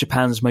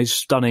Japan's Most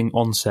Stunning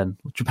Onsen,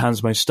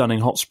 Japan's Most Stunning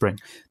Hot Spring,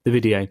 the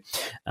video.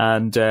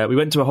 And we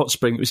went to a hot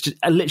spring. It was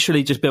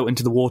literally just built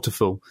into the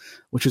waterfall,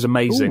 which was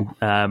amazing.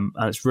 And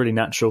it's really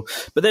natural.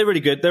 But they're really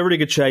good. They're a really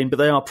good chain, but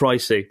they are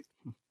pricey.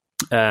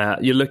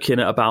 You're looking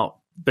at about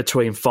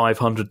between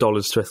 $500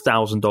 to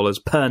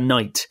 $1,000 per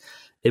night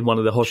in one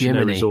of the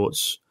Hoshino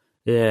resorts.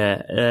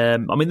 Yeah.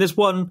 I mean, there's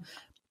one,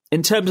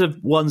 in terms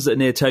of ones that are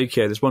near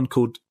Tokyo, there's one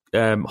called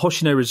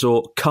Hoshino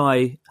Resort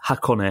Kai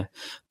Hakone.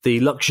 The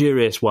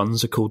luxurious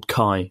ones are called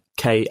Kai,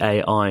 Kai.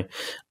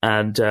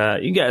 And you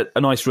can get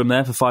a nice room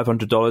there for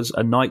 $500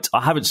 a night.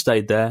 I haven't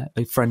stayed there.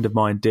 A friend of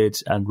mine did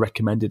and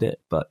recommended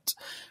it, but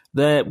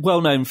they're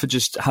well known for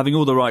just having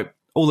all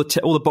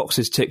the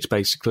boxes ticked,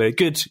 basically. A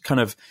good kind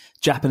of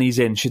Japanese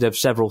inn should have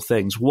several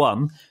things.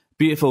 One,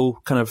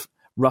 beautiful kind of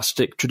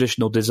rustic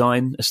traditional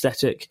design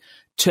aesthetic.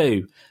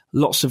 Two,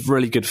 lots of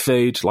really good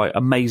food, like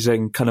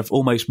amazing kind of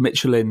almost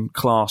Michelin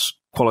class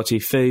quality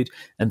food.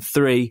 And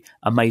three,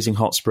 amazing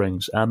hot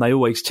springs. And they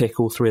always tick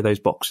all three of those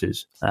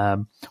boxes.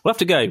 We'll have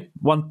to go.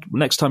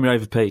 Next time you're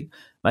over, Pete,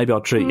 maybe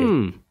I'll treat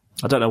you.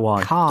 I don't know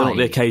why. Kai. I don't know what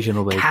the occasion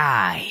will be.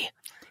 Kai.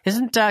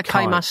 Isn't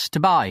Kaimas to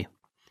buy?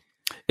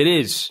 It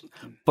is,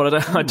 but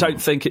I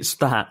don't think it's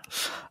that.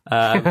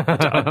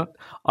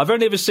 I've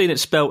only ever seen it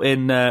spelt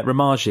in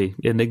Romaji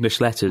in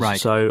English letters, right.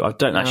 So I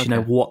don't actually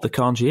know what the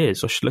kanji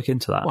is. I should look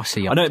into that.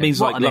 I know it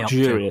means like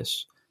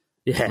luxurious.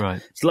 Yeah,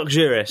 right. It's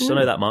luxurious. I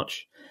know that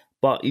much.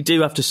 But you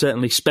do have to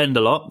certainly spend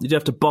a lot. You do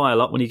have to buy a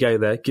lot when you go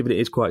there, given it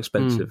is quite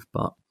expensive.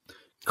 But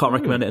can't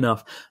recommend it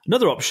enough.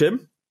 Another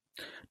option,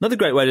 another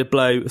great way to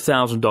blow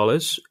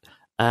 $1,000.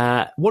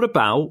 What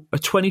about a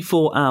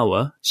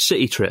 24-hour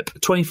city trip, a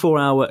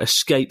 24-hour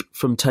escape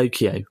from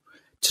Tokyo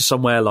to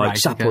somewhere like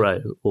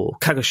Sapporo or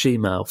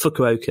Kagoshima or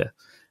Fukuoka?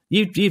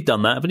 You've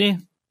done that, haven't you?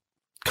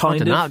 I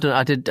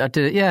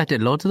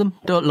did loads of them.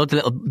 Loads of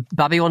little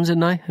babby ones,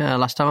 didn't I?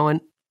 Last time I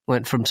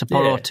went from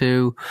Sapporo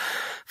to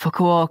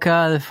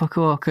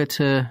Fukuoka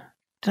to...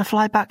 Did I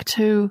fly back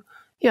to...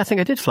 Yeah, I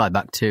think I did fly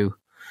back to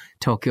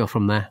Tokyo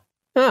from there.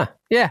 I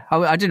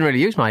didn't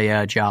really use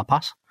my JR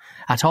pass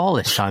at all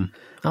this time.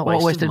 I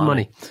wasted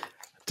money.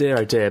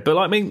 Dear, oh dear.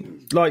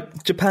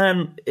 But,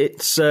 Japan,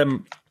 it's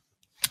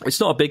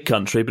not a big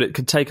country, but it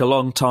can take a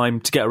long time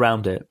to get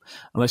around it,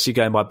 unless you're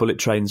going by bullet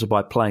trains or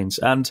by planes.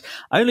 And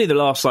only the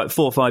last 4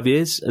 or 5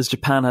 years has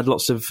Japan had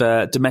lots of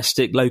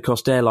domestic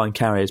low-cost airline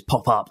carriers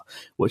pop up,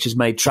 which has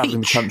made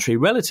travelling the country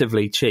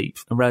relatively cheap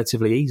and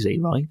relatively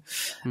easy, right?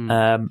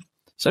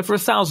 So for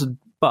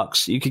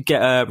 $1,000, you could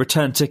get a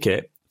return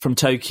ticket from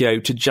Tokyo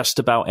to just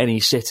about any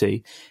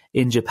city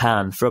in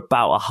Japan for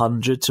about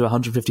 $100 to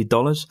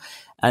 $150.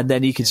 And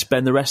then you can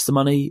spend the rest of the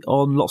money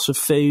on lots of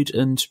food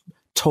and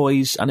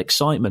toys and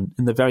excitement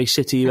in the very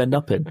city you end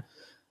up in.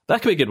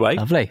 That could be a good way.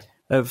 Lovely.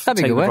 of That'd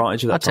be taking good,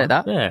 advantage of that. I'd take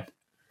that. Yeah.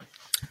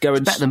 It's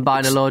better than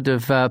buying a load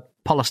of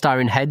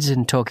polystyrene heads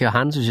in Tokyo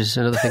Hands, which is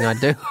another thing I'd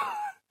do.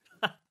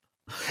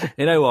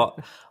 You know what?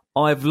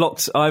 I've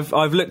looked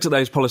at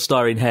those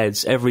polystyrene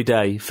heads every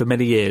day for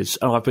many years,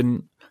 and I've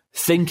been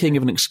thinking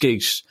of an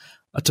excuse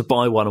to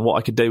buy one and what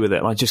I could do with it,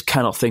 and I just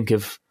cannot think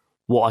of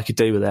what I could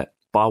do with it.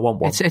 But I want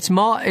one. It's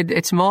more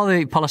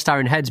the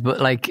polystyrene heads, but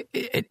like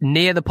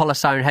near the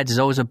polystyrene heads is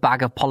always a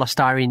bag of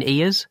polystyrene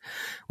ears,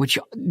 which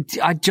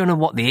I don't know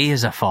what the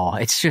ears are for.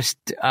 It's just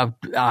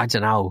I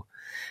don't know.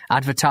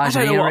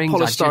 Advertising earrings.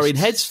 What polystyrene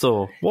heads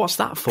for? What's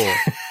that for?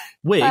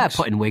 Wigs.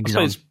 Putting wigs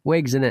on.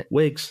 Wigs, innit?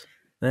 Wigs.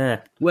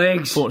 Yeah.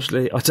 Wigs.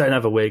 Fortunately, I don't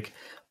have a wig.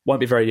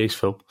 Won't be very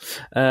useful.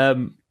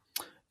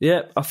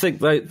 Yeah, I think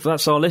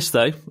that's our list,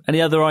 though.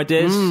 Any other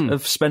ideas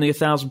of spending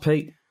 1,000,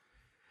 Pete?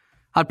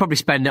 I'd probably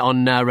spend it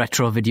on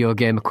retro video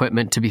game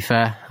equipment, to be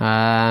fair.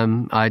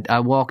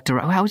 I walked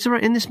around. I was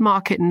in this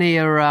market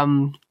near... I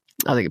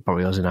think it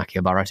probably was in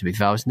Akihabara, to be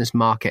fair. I was in this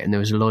market and there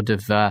was a load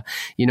of,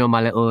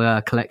 my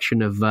little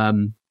collection of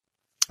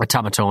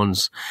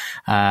automatons.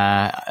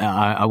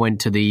 I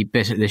went to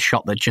basically the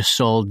shop that just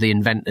sold the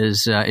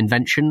inventor's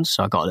inventions.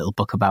 So I got a little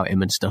book about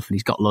him and stuff, and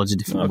he's got loads of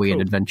different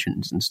weird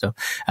inventions and stuff.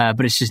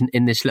 But it's just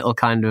in this little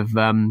kind of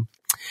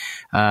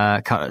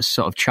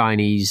sort of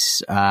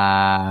Chinese,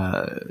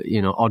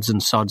 odds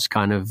and sods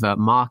kind of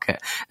market.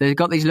 They've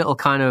got these little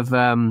kind of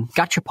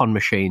gachapon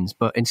machines,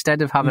 but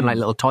instead of having like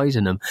little toys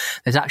in them,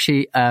 there's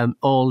actually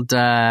old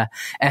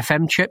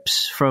FM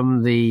chips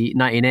from the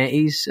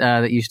 1980s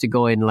that used to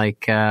go in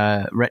like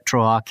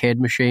retro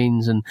arcade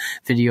machines and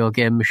video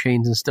game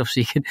machines and stuff. So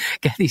you can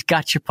get these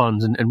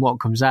gachapons, and what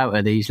comes out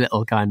are these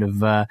little kind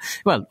of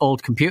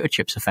old computer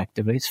chips.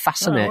 Effectively, it's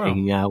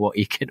fascinating what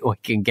you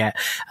can get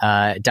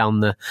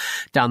down the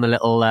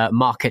little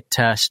market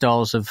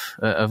stalls of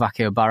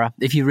Akihabara,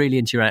 if you're really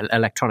into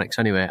electronics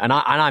anyway. And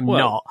I'm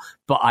not,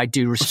 but I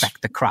do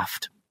respect the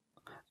craft.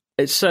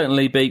 It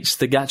certainly beats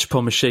the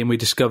gachapon machine we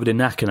discovered in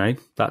Nakano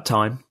that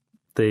time.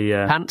 The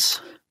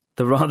pants?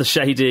 The rather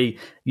shady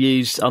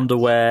used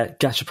underwear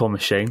gachapon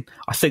machine.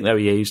 I think they were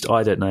used.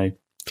 I don't know.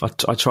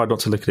 I tried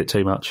not to look at it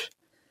too much.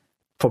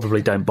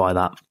 Probably don't buy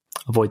that.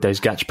 Avoid those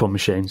gachapon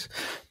machines.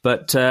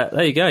 But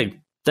there you go.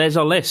 There's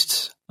our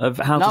list of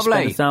how to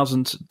spend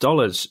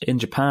 $1,000 in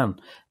Japan.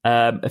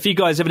 If you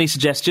guys have any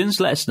suggestions,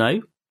 let us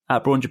know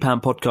at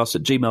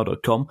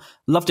brawnjapanpodcast@gmail.com.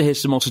 Love to hear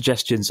some more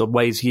suggestions on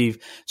ways you've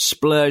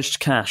splurged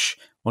cash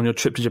on your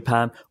trip to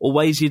Japan, or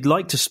ways you'd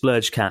like to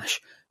splurge cash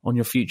on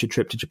your future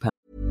trip to Japan.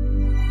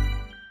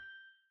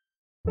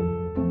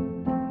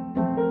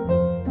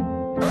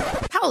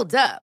 Hold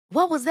up.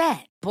 What was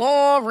that?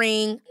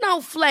 Boring. No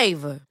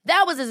flavor.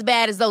 That was as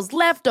bad as those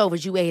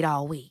leftovers you ate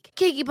all week.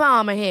 Keke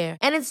Palmer here,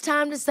 and it's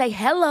time to say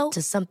hello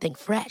to something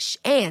fresh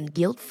and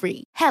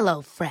guilt-free.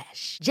 Hello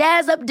Fresh.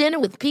 Jazz up dinner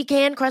with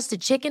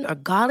pecan-crusted chicken or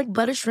garlic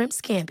butter shrimp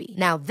scampi.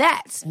 Now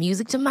that's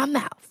music to my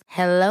mouth.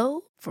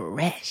 Hello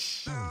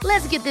Fresh.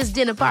 Let's get this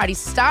dinner party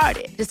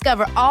started.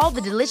 Discover all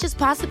the delicious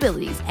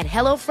possibilities at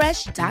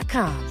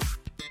HelloFresh.com.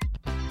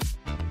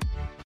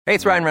 Hey,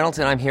 it's Ryan Reynolds,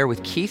 and I'm here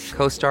with Keith,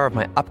 co-star of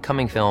my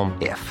upcoming film,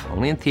 If,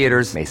 only in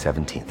theaters May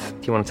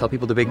 17th. Do you want to tell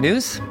people the big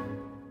news?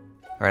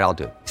 All right, I'll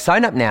do it.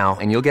 Sign up now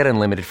and you'll get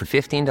unlimited for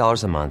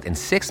 $15 a month and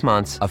 6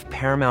 months of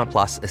Paramount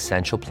Plus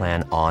Essential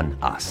Plan on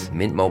us.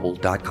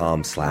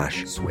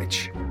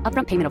 MintMobile.com/switch.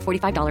 Upfront payment of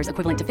 $45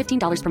 equivalent to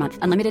 $15 per month.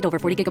 Unlimited over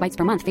 40 gigabytes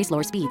per month. Face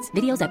lower speeds.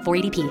 Videos at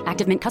 480p.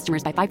 Active Mint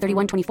customers by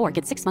 531.24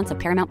 get 6 months of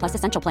Paramount Plus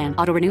Essential Plan.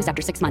 Auto renews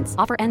after 6 months.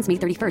 Offer ends May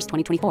 31st,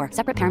 2024.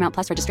 Separate Paramount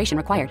Plus registration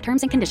required.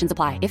 Terms and conditions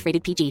apply if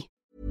rated PG.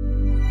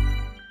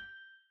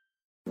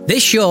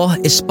 This show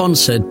is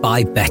sponsored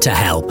by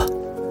BetterHelp.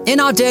 In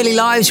our daily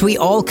lives, we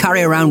all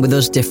carry around with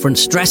us different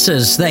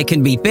stressors. They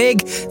can be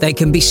big, they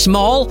can be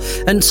small,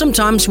 and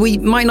sometimes we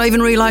might not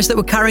even realise that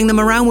we're carrying them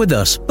around with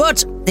us.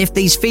 But if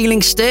these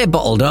feelings stay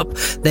bottled up,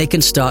 they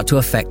can start to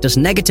affect us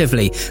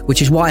negatively,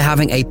 which is why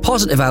having a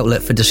positive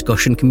outlet for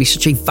discussion can be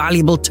such a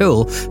valuable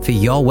tool for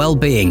your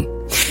well-being.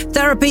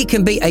 Therapy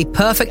can be a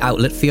perfect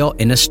outlet for your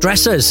inner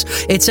stressors.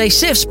 It's a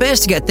safe space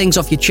to get things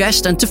off your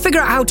chest and to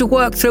figure out how to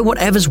work through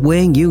whatever's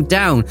weighing you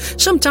down.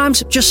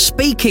 Sometimes just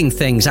speaking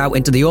things out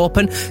into the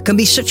open can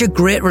be such a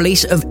great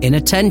release of inner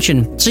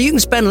tension, so you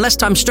can spend less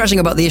time stressing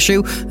about the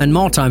issue and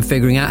more time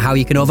figuring out how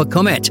you can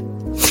overcome it.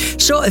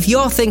 So if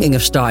you're thinking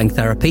of starting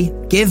therapy,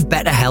 give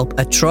BetterHelp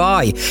a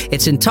try.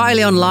 It's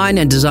entirely online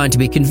and designed to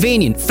be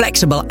convenient,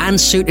 flexible, and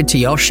suited to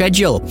your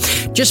schedule.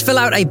 Just fill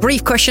out a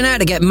brief questionnaire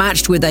to get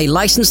matched with a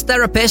licensed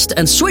therapist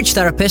and switch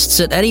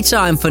therapists at any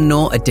time for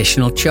no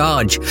additional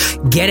charge.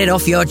 Get it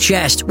off your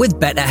chest with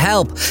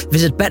BetterHelp.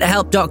 Visit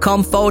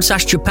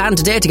betterhelp.com/Japan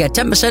today to get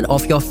 10%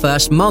 off your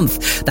first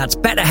month. That's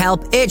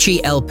BetterHelp,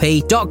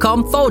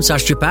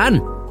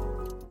 HELP.com/Japan.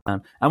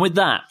 And with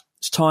that,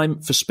 it's time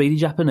for Speedy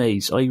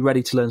Japanese. Are you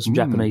ready to learn some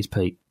Japanese,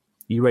 Pete?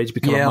 Are you ready to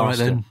become a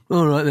master?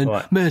 All right then.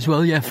 Right. May as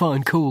well. Yeah,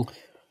 fine, cool.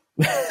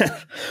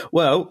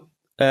 Well,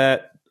 I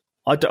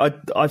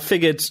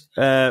figured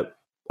I'd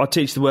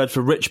teach the word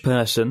for rich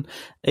person,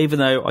 even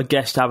though I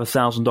guess to have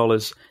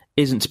 $1,000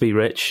 isn't to be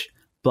rich.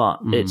 but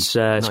it's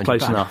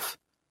close enough.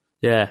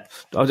 Yeah.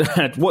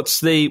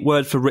 What's the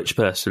word for rich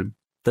person?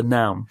 The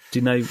noun. Do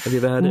you know? Have you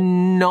ever heard it?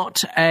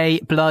 Not a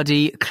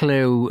bloody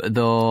clue,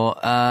 though.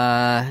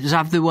 Does it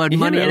have the word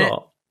money in it?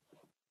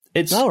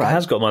 It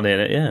has got money in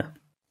it, yeah.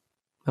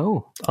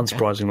 Oh.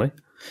 Unsurprisingly.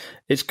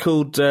 It's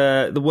called,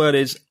 the word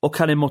is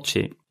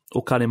okanemochi.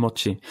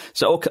 Okanemochi.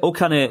 So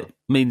okane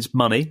means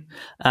money,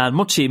 and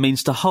mochi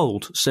means to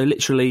hold. So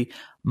literally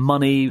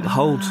money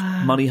hold.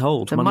 Money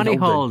hold. The money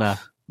holder.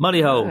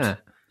 Money hold. Yeah.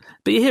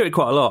 But you hear it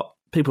quite a lot.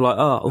 People are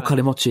like,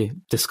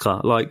 okanemochi desu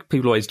ka? Like,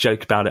 people always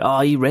joke about it. Oh,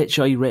 are you rich?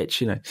 Are you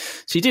rich? You know.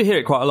 So you do hear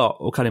it quite a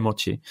lot,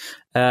 okanemochi.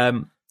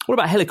 What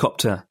about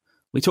helicopter?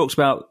 We talked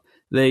about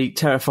the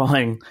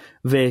terrifying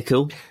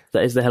vehicle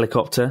that is the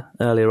helicopter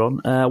earlier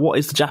on. What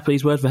is the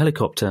Japanese word for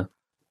helicopter?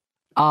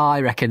 I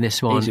reckon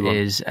this one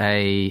is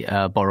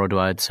a borrowed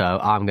word, so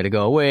I'm going to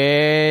go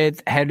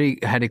with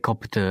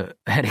helicopter.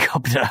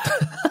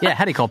 Yeah,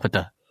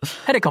 helicopter.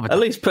 Helicopter. At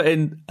least put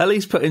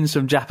in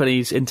some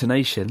Japanese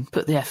intonation.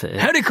 Put the effort in.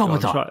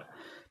 Helicopter.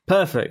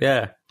 Perfect.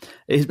 Yeah,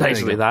 it's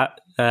basically that.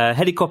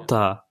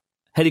 Helicopter.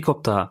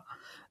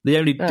 The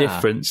only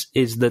difference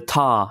is the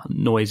tar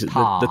noise.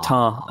 The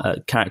tar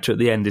character at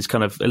the end is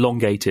kind of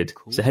elongated.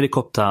 Cool. It's a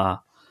helicopter.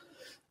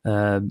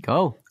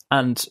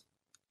 And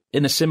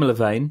in a similar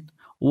vein,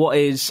 what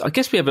is? I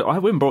guess I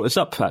haven't brought this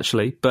up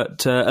actually,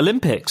 but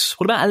Olympics.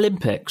 What about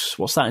Olympics?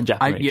 What's that in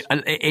Japanese?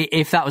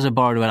 If that was a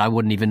borrowed word, I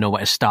wouldn't even know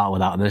where to start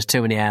with that. And there's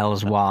too many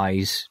L's,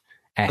 Y's,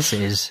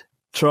 S's.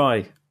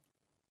 Try.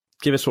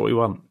 Give us what we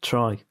want.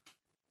 Try.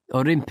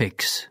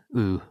 Olympics.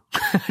 Ooh.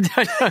 I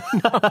don't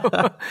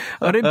know.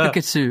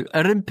 Olympics.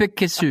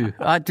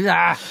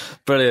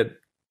 Brilliant.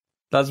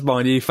 That's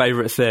my new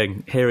favourite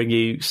thing, hearing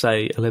you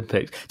say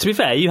Olympics. To be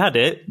fair, you had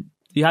it.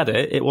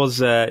 It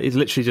was it's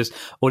literally just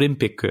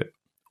Olympic.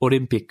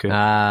 Because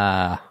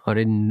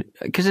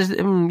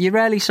you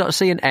rarely sort of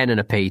see an N and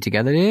a P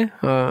together, do you?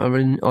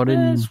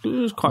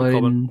 It's quite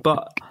common.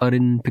 But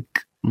Olympic.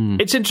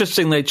 It's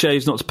interesting they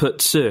chose not to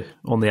put "su"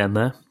 on the end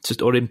there. It's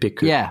just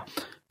Olympic. Yeah.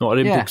 Not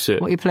Olympics. Yeah.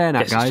 What are you playing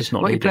at, guys?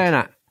 What are you playing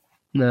at?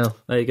 No.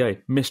 There you go.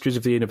 Mysteries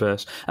of the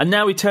universe. And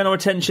now we turn our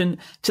attention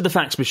to the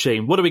fax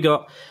machine. What do we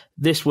got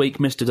this week,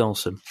 Mr.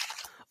 Dawson?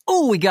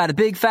 Oh, we got a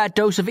big fat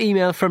dose of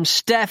email from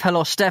Steph.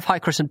 Hello, Steph. Hi,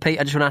 Chris and Pete.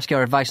 I just want to ask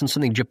your advice on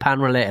something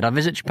Japan-related. I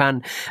visited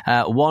Japan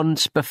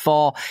once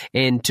before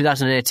in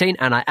 2018,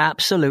 and I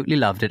absolutely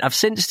loved it. I've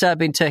since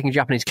been taking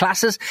Japanese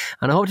classes,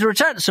 and I hope to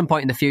return at some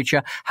point in the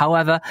future.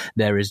 However,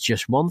 there is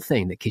just one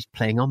thing that keeps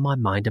playing on my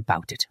mind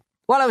about it.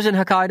 While I was in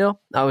Hokkaido,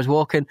 I was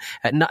woken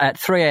at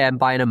 3 a.m.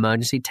 by an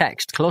emergency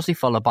text, closely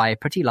followed by a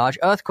pretty large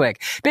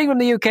earthquake. Being from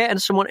the UK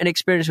and someone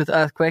inexperienced with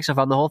earthquakes, I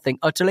found the whole thing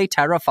utterly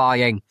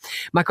terrifying.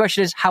 My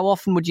question is, how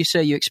often would you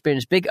say you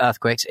experience big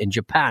earthquakes in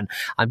Japan?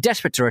 I'm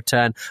desperate to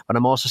return, but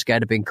I'm also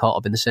scared of being caught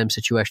up in the same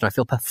situation. I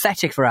feel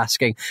pathetic for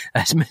asking,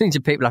 as millions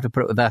of people have to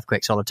put up with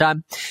earthquakes all the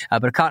time,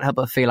 but I can't help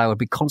but feel I would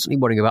be constantly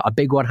worrying about a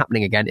big one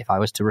happening again if I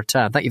was to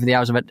return. Thank you for the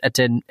hours of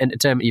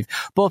entertainment you've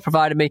both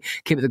provided me.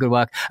 Keep up the good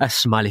work. A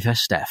smiley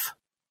face, Steph.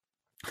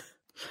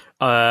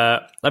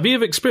 Have you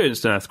ever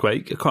experienced an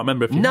earthquake? I can't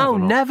remember if you have or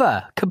not.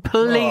 Never.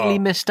 Completely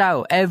missed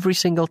out. Every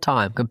single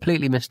time.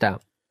 Completely missed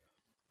out.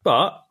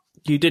 But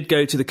you did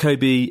go to the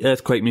Kobe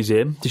Earthquake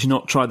Museum. Did you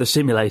not try the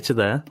simulator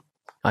there?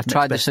 I've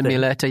tried the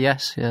simulator,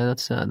 yes. Yeah,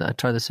 that's. I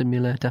tried the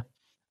simulator.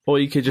 Or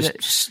you could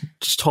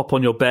just hop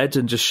on your bed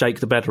and just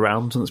shake the bed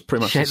around, and it's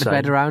pretty much the same. Shake the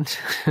bed around.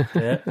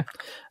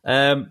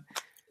 Yeah.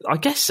 I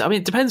guess,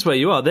 it depends where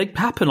you are. They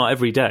happen like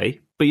every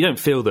day, but you don't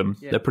feel them.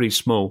 Yeah. They're pretty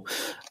small.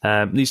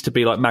 Needs to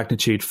be like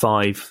magnitude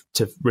 5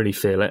 to really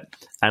feel it,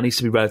 and needs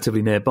to be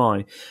relatively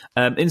nearby.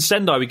 In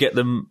Sendai, we get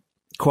them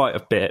quite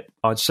a bit.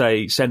 I'd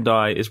say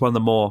Sendai is one of the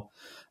more.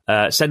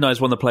 Sendai is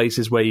one of the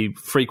places where you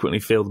frequently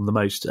feel them the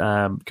most,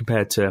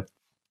 compared to.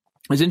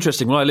 It's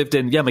interesting. When I lived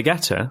in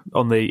Yamagata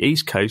on the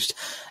East Coast,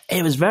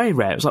 it was very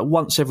rare. It was like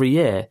once every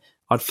year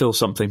I'd feel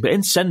something. But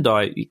in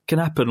Sendai, it can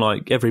happen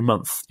like every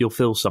month. You'll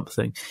feel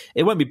something.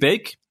 It won't be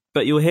big,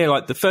 but you'll hear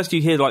like the first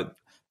you hear like.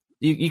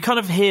 You kind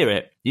of hear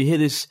it. You hear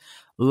this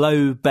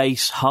low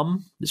bass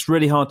hum. It's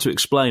really hard to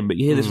explain, but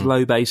you hear this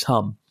low bass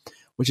hum,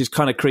 which is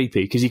kind of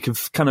creepy because you can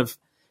kind of,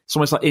 it's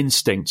almost like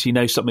instinct. You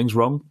know something's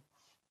wrong.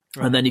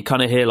 Right. And then you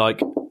kind of hear like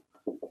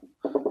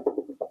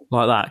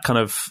that kind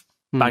of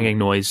banging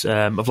noise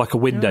of like a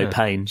window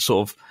pane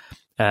sort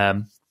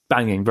of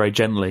banging very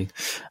gently.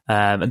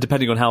 And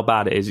depending on how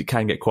bad it is, it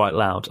can get quite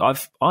loud.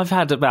 I've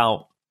had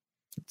about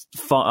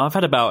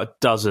a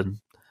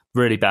dozen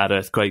really bad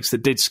earthquakes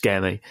that did scare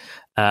me.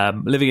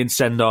 Living in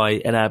Sendai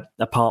in an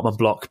apartment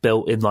block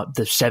built in like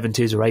the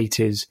 70s or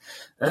 80s,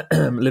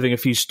 living a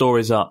few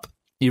stories up,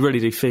 you really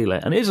do feel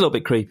it. And it is a little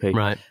bit creepy,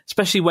 right?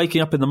 Especially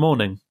waking up in the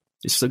morning.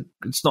 It's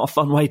not a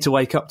fun way to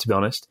wake up, to be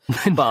honest.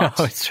 But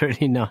no, it's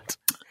really not.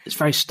 It's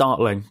very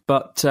startling,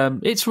 but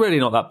it's really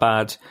not that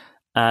bad.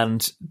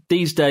 And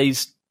these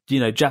days,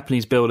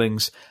 Japanese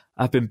buildings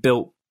have been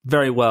built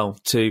very well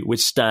to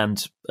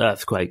withstand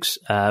earthquakes.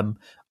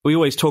 we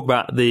always talk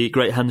about the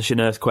Great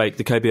Hanshin earthquake,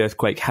 the Kobe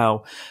earthquake,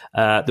 how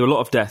there were a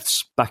lot of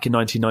deaths back in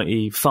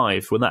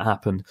 1995 when that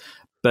happened.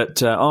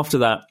 But after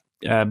that,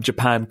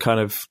 Japan kind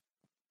of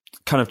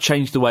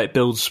changed the way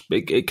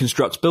it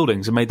constructs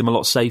buildings and made them a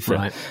lot safer.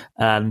 Right.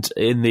 And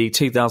in the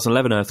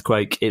 2011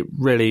 earthquake, it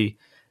really,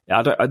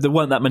 there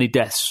weren't that many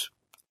deaths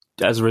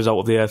as a result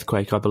of the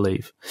earthquake, I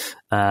believe.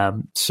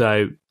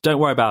 So don't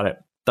worry about it.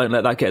 Don't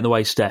let that get in the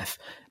way, Steph.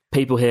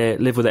 People here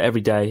live with it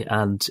every day,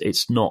 and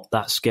it's not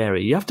that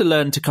scary. You have to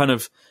learn to kind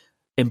of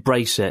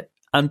embrace it.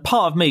 And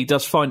part of me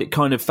does find it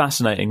kind of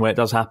fascinating when it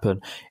does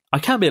happen. I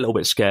can be a little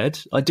bit scared.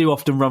 I do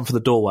often run for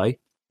the doorway,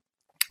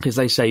 because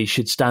they say you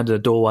should stand in a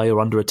doorway or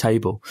under a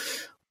table.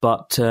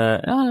 But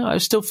I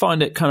still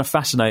find it kind of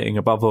fascinating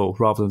above all,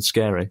 rather than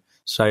scary.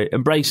 So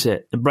embrace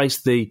it.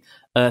 Embrace the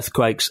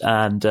earthquakes,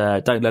 and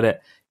don't let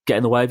it get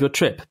in the way of your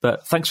trip.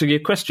 But thanks for your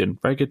question.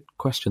 Very good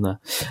question there.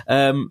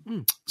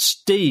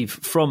 Steve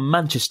from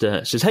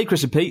Manchester says, "Hey,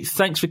 Chris and Pete,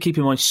 thanks for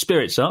keeping my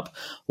spirits up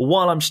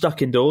while I'm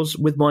stuck indoors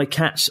with my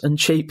cats and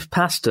cheap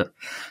pasta."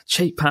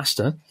 Cheap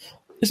pasta?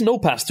 Isn't all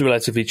pasta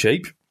relatively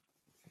cheap?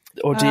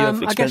 Or do you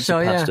have expensive I guess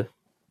so, pasta?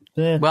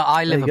 Yeah, well,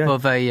 I live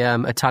above a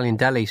Italian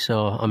deli,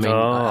 so I mean,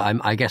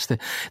 I guess the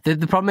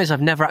problem is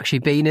I've never actually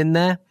been in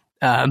there,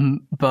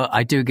 but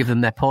I do give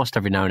them their post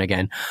every now and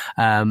again.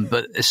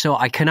 But so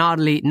I can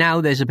hardly,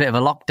 now there's a bit of a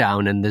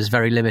lockdown and there's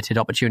very limited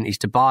opportunities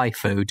to buy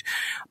food.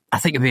 I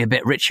think it'd be a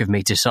bit rich of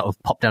me to sort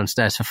of pop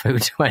downstairs for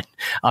food when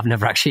I've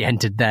never actually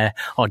entered there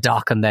or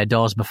darkened their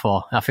doors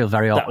before. I feel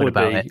very awkward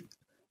about it.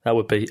 That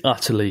would be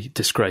utterly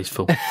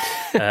disgraceful.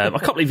 I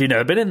can't believe you've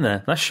never been in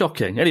there. That's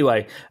shocking.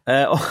 Anyway,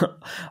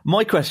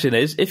 my question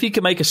is, if you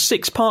could make a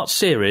 6-part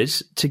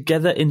series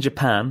together in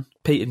Japan,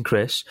 Pete and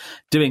Chris,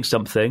 doing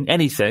something,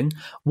 anything,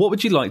 what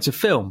would you like to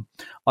film?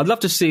 I'd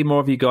love to see more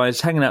of you guys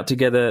hanging out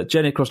together.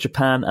 Journey across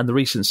Japan and the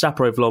recent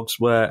Sapporo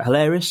vlogs were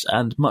hilarious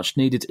and much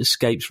needed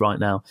escapes right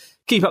now.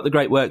 Keep up the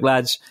great work,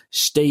 lads.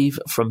 Steve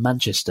from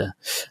Manchester.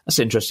 That's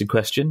an interesting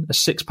question. A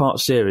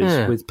 6-part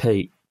series with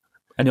Pete.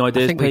 Any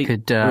ideas,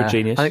 Pete? You're a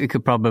genius. I think we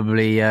could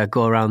probably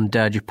go around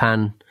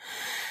Japan,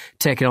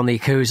 taking on the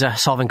Yakuza,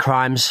 solving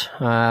crimes.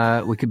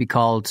 We could be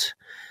called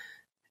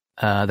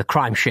the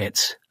Crime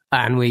Shits,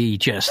 and we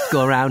just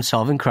go around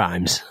solving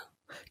crimes.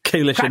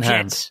 Coolish crime in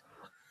hands.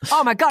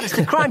 Oh my God, it's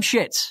the Crime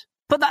Shits.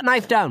 Put that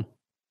knife down.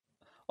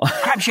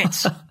 Crime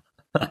Shits.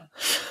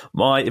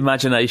 My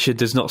imagination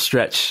does not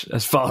stretch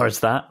as far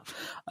as that.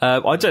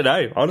 I don't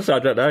know. Honestly, I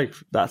don't know.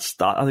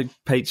 I think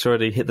Pete's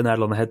already hit the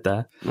nail on the head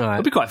there. Right.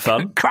 It'd be quite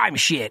fun. Crime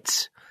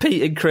Shits.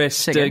 Pete and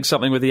Chris doing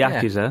something with the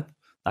Yakuza.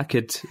 That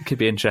could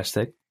be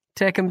interesting.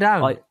 Take them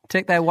down.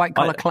 Take their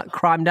white-collar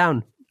crime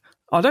down.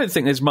 I don't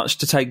think there's much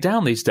to take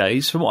down these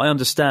days. From what I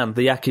understand,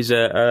 the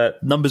Yakuza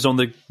numbers on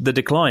the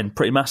decline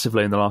pretty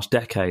massively in the last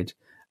decade.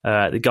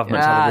 The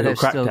government's had a real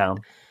crackdown.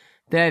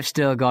 They've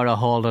still got a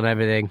hold on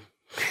everything.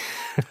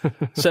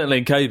 Certainly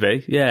in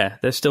Kobe, yeah.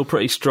 They're still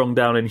pretty strong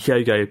down in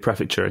Hyogo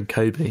Prefecture in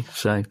Kobe.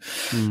 So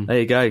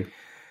there you go.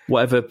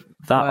 Whatever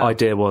that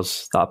idea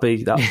was,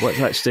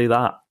 let's do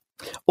that.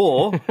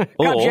 Or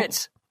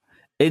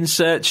In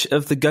Search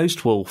of the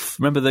Ghost Wolf.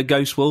 Remember the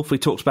Ghost Wolf? We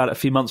talked about it a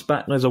few months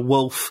back. There's a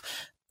wolf,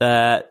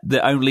 the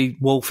only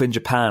wolf in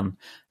Japan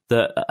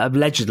that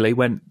allegedly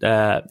went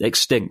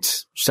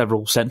extinct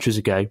several centuries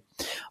ago.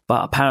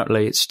 But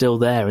apparently it's still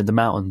there in the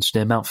mountains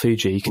near Mount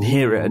Fuji. You can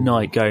hear it at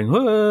night going,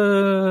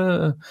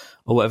 whoa,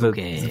 or whatever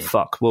the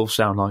fuck wolves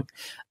sound like.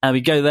 And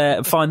we go there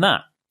and find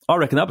that. I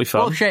reckon that'd be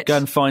fun. Bullshit. Go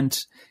and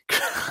find...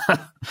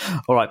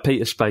 All right,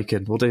 Peter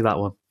Spaken. We'll do that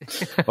one.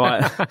 All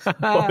right,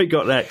 what we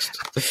got next?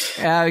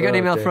 We got an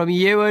email from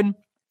Ewan.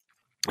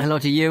 Hello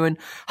to Ewan.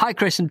 Hi,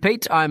 Chris and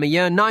Pete. I'm a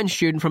Year 9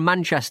 student from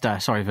Manchester.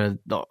 Sorry for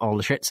all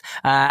the shits.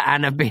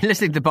 And I've been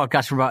listening to the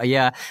podcast for about a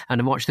year,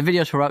 and I've watched the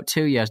videos for about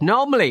 2 years.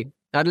 Normally,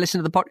 I'd listen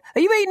to the podcast.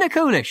 Are you eating a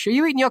Coolish? Are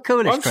you eating your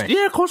Coolish, Chris?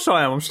 Yeah, of course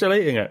I am. I'm still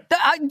eating it.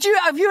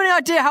 Have you any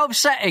idea how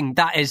upsetting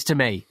that is to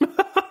me?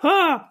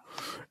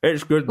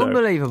 It's good, though.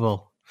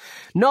 Unbelievable.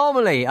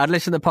 Normally, I'd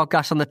listen to the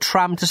podcast on the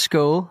tram to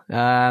school,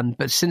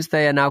 but since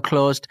they are now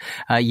closed,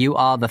 you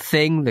are the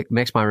thing that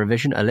makes my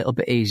revision a little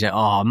bit easier.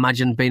 Oh,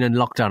 imagine being in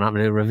lockdown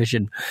having a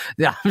revision.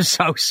 I'm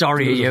so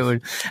sorry,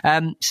 Ewan.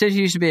 Since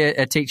you used to be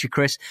a teacher,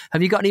 Chris,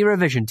 have you got any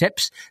revision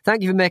tips?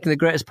 Thank you for making the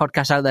greatest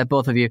podcast out there,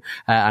 both of you,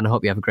 and I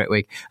hope you have a great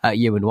week.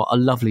 Ewan, what a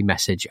lovely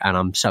message, and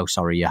I'm so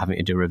sorry you're having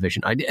to do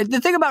revision. The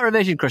thing about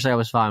revision, Chris, I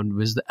always found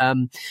was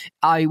that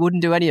I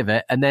wouldn't do any of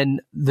it, and then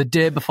the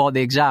day before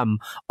the exam,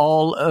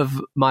 all of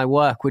my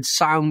work would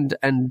sound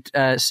and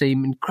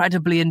seem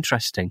incredibly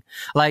interesting.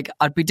 Like,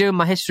 I'd be doing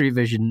my history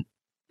revision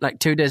like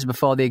 2 days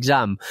before the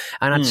exam,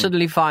 and I'd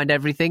suddenly find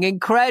everything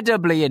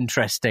incredibly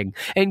interesting,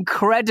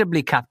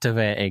 incredibly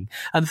captivating,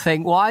 and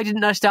think, why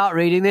didn't I start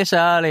reading this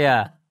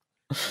earlier?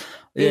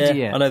 Yeah,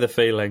 Idiot. I know the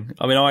feeling.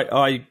 I mean,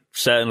 I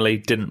certainly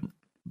didn't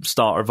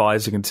start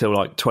revising until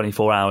like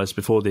 24 hours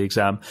before the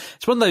exam.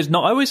 It's one of those,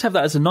 I always have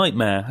that as a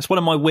nightmare. It's one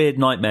of my weird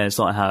nightmares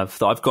that I have,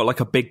 that I've got like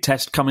a big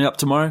test coming up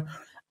tomorrow,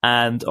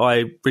 and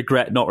I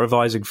regret not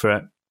revising for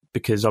it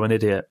because I'm an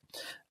idiot.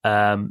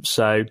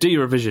 So do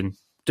your revision.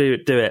 Do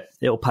it.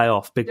 It'll pay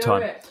off big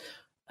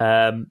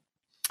time.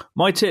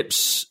 My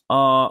tips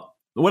are,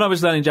 when I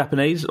was learning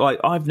Japanese,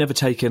 I've never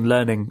taken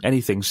learning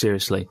anything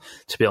seriously,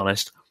 to be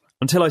honest,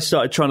 until I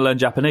started trying to learn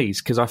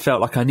Japanese because I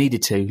felt like I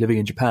needed to, living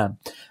in Japan.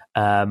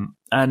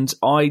 And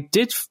I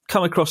did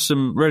come across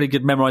some really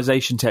good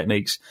memorization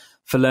techniques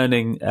for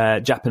learning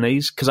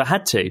Japanese because I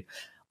had to.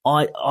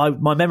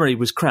 My memory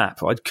was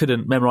crap. I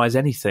couldn't memorize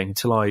anything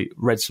until I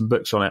read some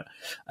books on it.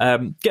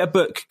 Get a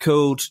book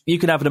called You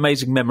Can Have an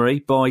Amazing Memory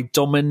by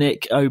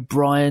Dominic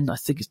O'Brien. I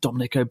think it's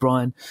Dominic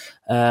O'Brien.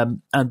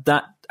 And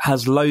that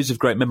has loads of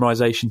great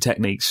memorization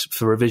techniques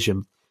for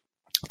revision.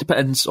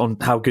 Depends on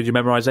how good your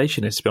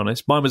memorization is, to be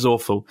honest. Mine was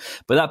awful.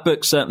 But that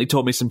book certainly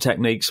taught me some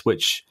techniques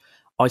which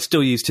I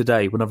still use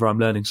today whenever I'm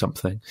learning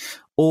something.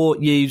 Or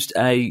used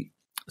a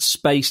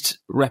spaced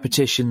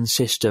repetition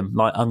system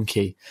like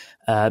Anki.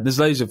 There's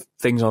loads of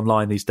things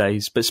online these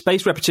days, but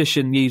spaced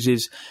repetition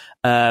uses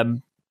I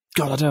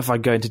don't know if I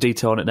can go into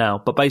detail on it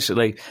now, but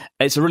basically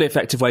it's a really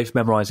effective way for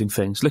memorizing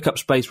things. Look up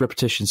spaced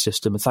repetition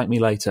system and thank me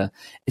later.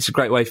 It's a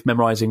great way for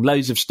memorizing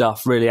loads of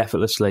stuff really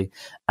effortlessly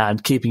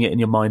and keeping it in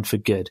your mind for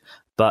good.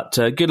 But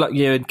good luck,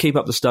 you, and keep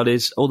up the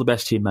studies. All the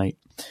best to you, mate.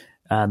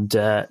 And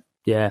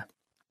yeah,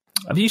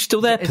 are you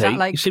still there,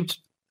 Pete?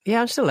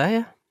 Yeah, I'm still there.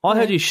 Yeah. I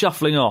heard you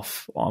shuffling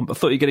off. I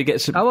thought you were going to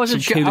get some. I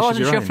wasn't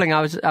shuffling.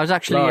 I was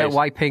actually right.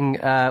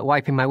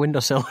 wiping my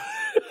windowsill.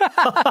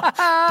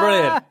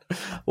 Brilliant.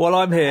 Well,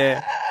 I'm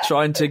here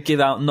trying to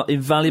give out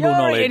invaluable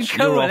knowledge. You're eating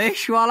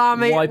Coolish while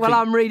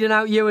I'm reading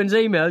out Ewan's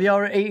email.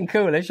 You're eating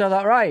Coolish. I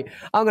thought, right,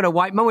 I'm going to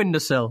wipe my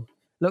windowsill.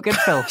 Looking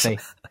filthy.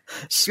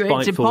 It's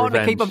important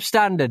to keep up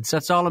standards.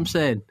 That's all I'm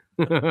saying.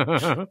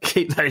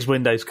 Keep those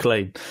windows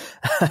clean.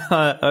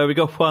 We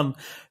got one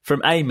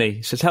from Amy.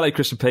 It says, hello,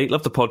 Chris and Pete.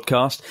 Love the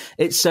podcast.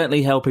 It's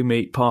certainly helping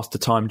me pass the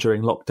time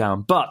during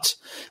lockdown, but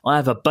I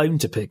have a bone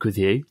to pick with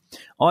you.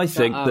 I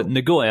think that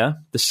Nagoya,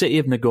 the city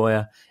of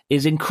Nagoya,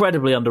 is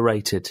incredibly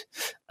underrated.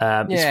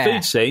 Its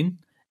food scene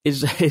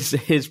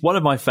is one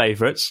of my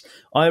favourites.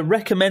 I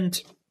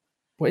recommend,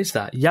 what is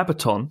that?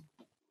 Yabaton,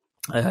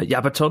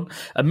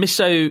 a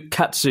miso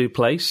katsu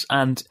place,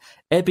 and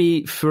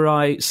Ebi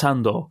Furai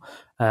Sando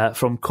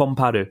from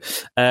Komparu.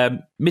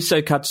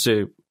 Miso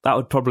katsu, that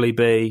would probably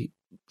be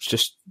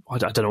just, I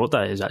don't know what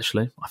that is,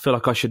 actually. I feel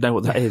like I should know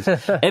what that is.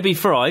 Ebi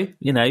fry,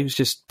 it's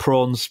just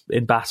prawns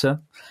in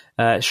batter,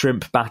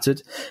 shrimp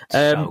battered.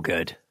 So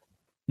good.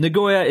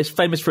 Nagoya is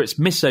famous for its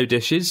miso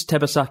dishes,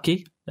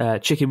 tebasaki,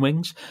 chicken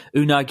wings,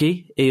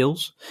 unagi,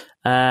 eels,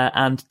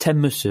 and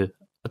tenmusu.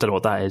 I don't know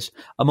what that is,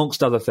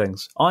 amongst other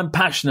things. I'm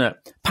passionate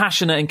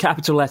in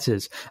capital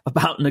letters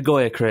about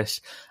Nagoya, Chris.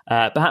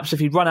 Perhaps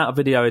if you run out of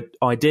video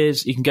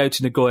ideas, you can go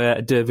to Nagoya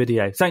and do a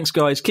video. Thanks,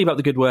 guys. Keep up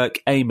the good work.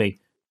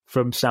 Amy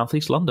from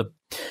Southeast London.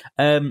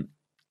 I'm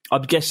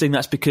guessing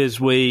that's because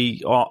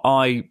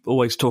I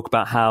always talk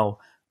about how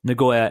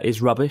Nagoya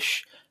is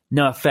rubbish.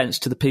 No offence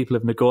to the people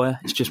of Nagoya.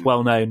 It's just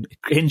well known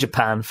in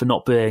Japan for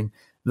not being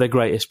the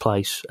greatest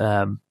place.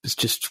 There's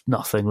just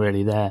nothing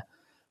really there.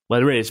 Well,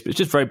 there is, but it's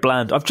just very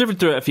bland. I've driven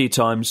through it a few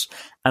times,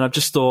 and I've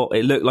just thought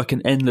it looked like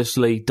an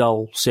endlessly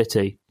dull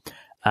city,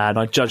 and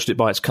I judged it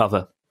by its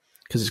cover,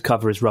 because its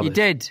cover is rubbish. You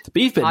did.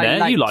 But you've been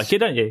there. You like it,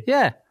 don't you?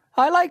 Yeah,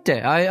 I liked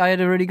it. I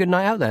had a really good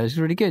night out there. It was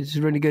really good. It's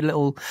a really good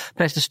little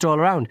place to stroll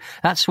around.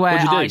 That's where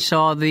I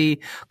saw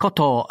the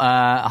Koto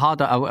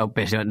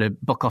basically the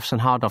book-offs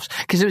and hard-offs,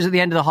 because it was at the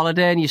end of the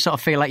holiday, and you sort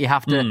of feel like you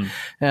have to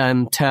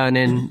turn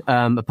in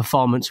a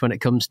performance when it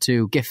comes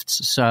to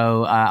gifts.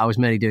 So I was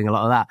mainly doing a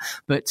lot of that.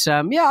 But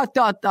I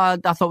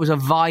thought it was a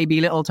vibey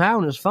little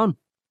town. It was fun.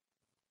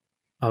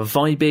 A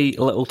vibey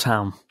little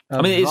town.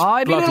 I mean, it's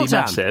bloody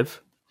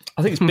massive.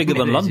 I think it's bigger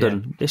than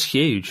London. Yeah. It's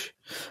huge.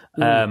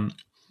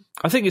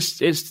 I think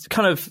it's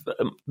kind of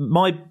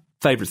my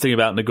favourite thing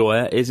about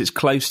Nagoya is it's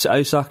close to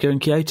Osaka and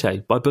Kyoto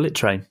by bullet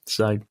train.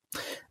 So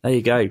there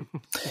you go.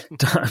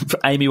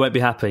 Amy won't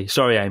be happy.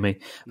 Sorry, Amy.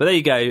 But there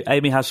you go.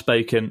 Amy has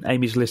spoken.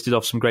 Amy's listed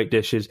off some great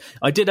dishes.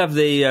 I did have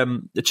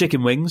the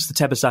chicken wings, the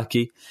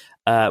tebasaki,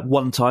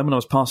 one time when I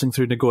was passing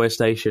through Nagoya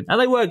Station,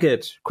 and they were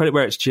good. Credit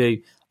where it's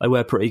due. They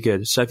were pretty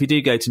good. So if you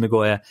do go to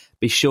Nagoya,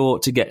 be sure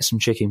to get some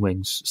chicken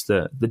wings. It's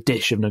the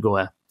dish of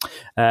Nagoya.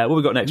 What have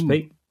we got next,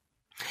 Pete?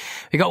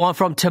 We got one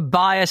from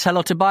Tobias.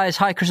 Hello, Tobias.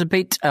 Hi, Chris and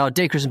Pete.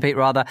 Dear Chris and Pete,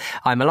 rather.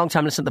 I'm a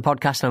long-time listener to the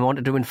podcast, and I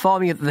wanted to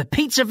inform you that the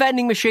pizza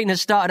vending machine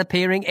has started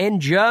appearing in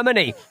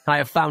Germany. I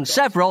have found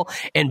several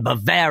in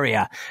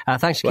Bavaria.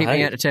 Thanks for keeping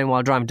me entertained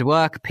while driving to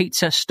work.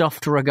 Pizza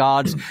stuffed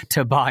regards,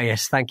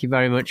 Tobias. Thank you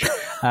very much,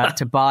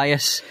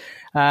 Tobias.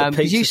 The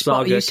pizza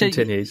saga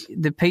continues.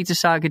 The pizza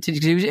saga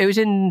continues. It was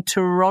in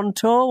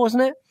Toronto,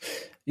 wasn't it?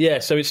 Yeah,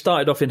 so it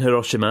started off in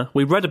Hiroshima.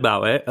 We read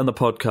about it on the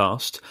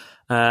podcast.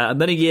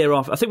 And then a year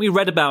off, I think we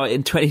read about it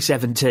in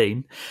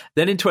 2017.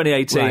 Then in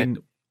 2018,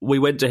 we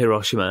went to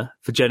Hiroshima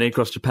for Journey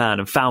Across Japan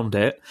and found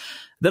it.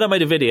 Then I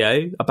made a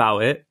video about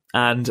it,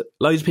 and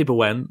loads of people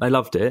went. They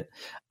loved it.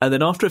 And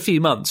then after a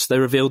few months, they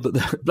revealed that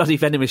the bloody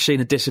vending machine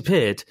had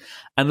disappeared.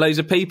 And loads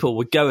of people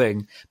were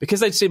going, because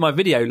they'd seen my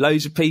video,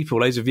 loads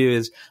of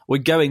viewers were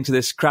going to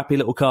this crappy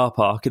little car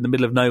park in the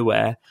middle of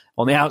nowhere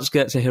on the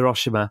outskirts of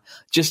Hiroshima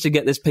just to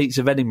get this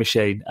pizza vending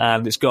machine.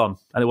 And it's gone.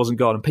 And it wasn't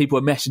gone. And people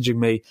were messaging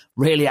me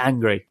really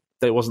angry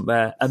that it wasn't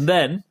there. And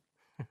then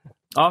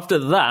after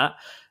that,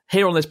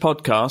 here on this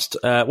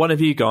podcast, one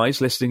of you guys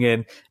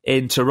listening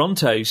in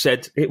Toronto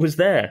said it was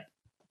there,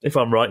 if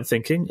I'm right in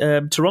thinking,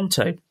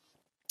 Toronto,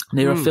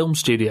 near a film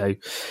studio.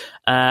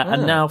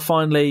 And now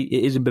finally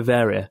it is in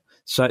Bavaria.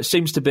 So it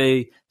seems to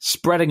be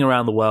spreading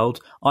around the world.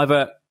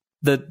 Either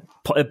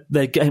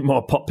they're getting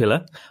more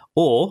popular,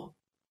 or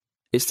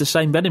it's the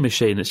same vending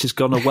machine. It's just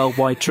gone a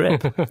worldwide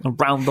trip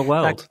around the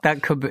world.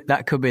 That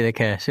could be the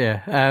case,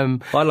 yeah.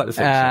 I like to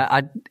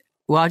think so.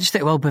 I just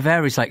think,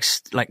 Bavaria's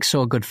like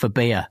so good for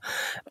beer.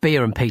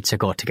 Beer and pizza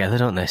go together,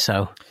 don't they?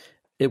 So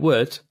it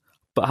would.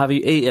 But have you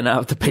eaten out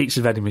of the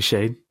pizza vending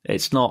machine?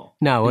 It's not.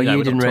 No,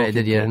 you didn't rate it,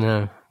 did you?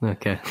 No.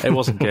 Okay. It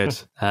wasn't good.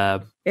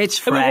 It's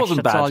fresh. It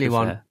wasn't that's bad, all you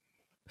want.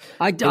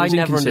 I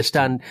never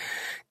understand.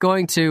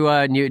 Going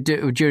to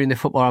during the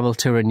Football Ramble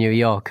tour in New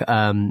York,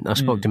 I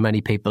spoke to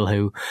many people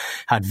who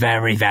had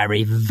very,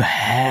 very,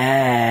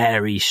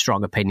 very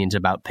strong opinions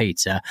about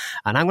pizza.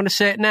 And I'm going to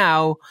say it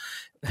now.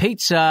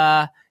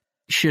 Pizza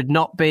should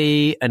not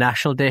be a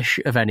national dish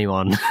of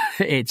anyone.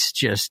 It's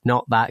just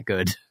not that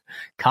good.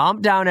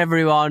 Calm down,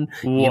 everyone.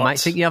 What? You might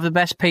think you have the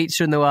best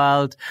pizza in the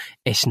world.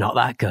 It's not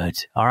that good,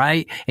 all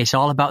right? It's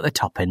all about the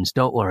toppings.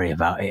 Don't worry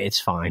about it. It's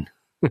fine.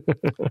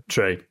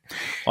 True.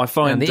 I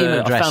find the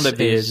email address I found over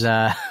the years,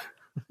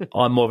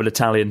 I'm more of an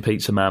Italian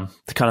pizza man.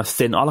 The kind of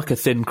thin. I like a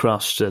thin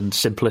crust and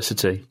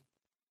simplicity.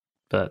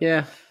 But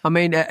yeah, I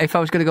mean, if I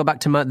was going to go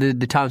back to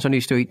the times when I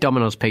used to eat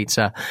Domino's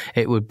pizza,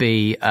 it would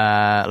be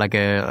like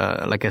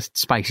a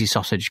spicy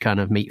sausage kind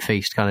of meat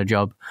feast kind of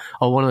job,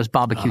 or one of those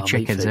barbecue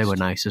chickens. They were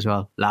nice as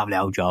well. Lovely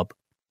old job.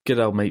 Good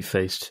old meat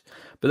feast.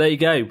 But there you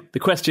go. The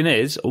question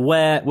is,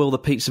 where will the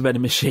pizza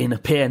vending machine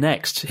appear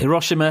next?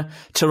 Hiroshima,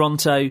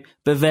 Toronto,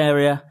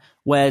 Bavaria.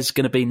 Where's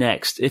going to be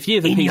next? If you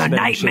have a in pizza your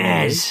vending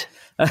nightmares.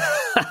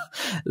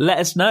 Let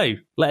us know.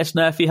 Let us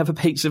know if you have a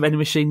pizza vending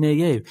machine near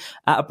you.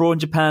 At Abroad in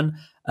Japan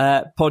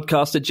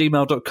podcast at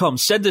gmail.com.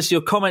 Send us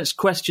your comments,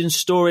 questions,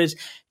 stories,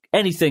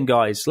 anything,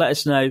 guys. Let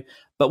us know.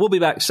 But we'll be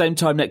back same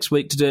time next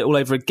week to do it all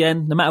over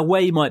again. No matter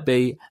where you might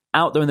be,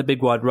 out there in the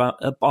big wide world.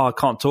 I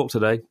can't talk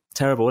today.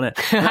 Terrible, isn't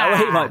it? No matter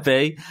where you might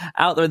be,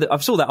 out there I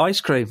saw that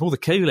ice cream, all the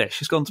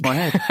coolish. It's gone to my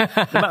head.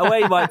 No matter where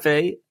you might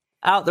be,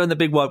 out there in the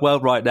big wide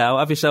world right now,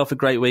 have yourself a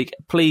great week.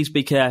 Please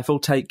be careful,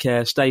 take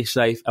care, stay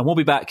safe, and we'll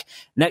be back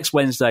next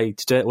Wednesday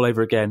to do it all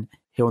over again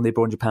here on the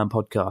Abroad in Japan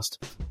podcast.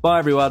 Bye,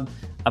 everyone.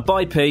 And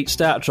bye, Pete.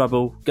 Stay out of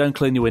trouble. Go and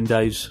clean your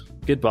windows.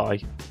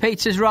 Goodbye.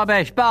 Pizza's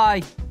rubbish.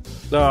 Bye.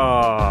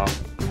 Ah.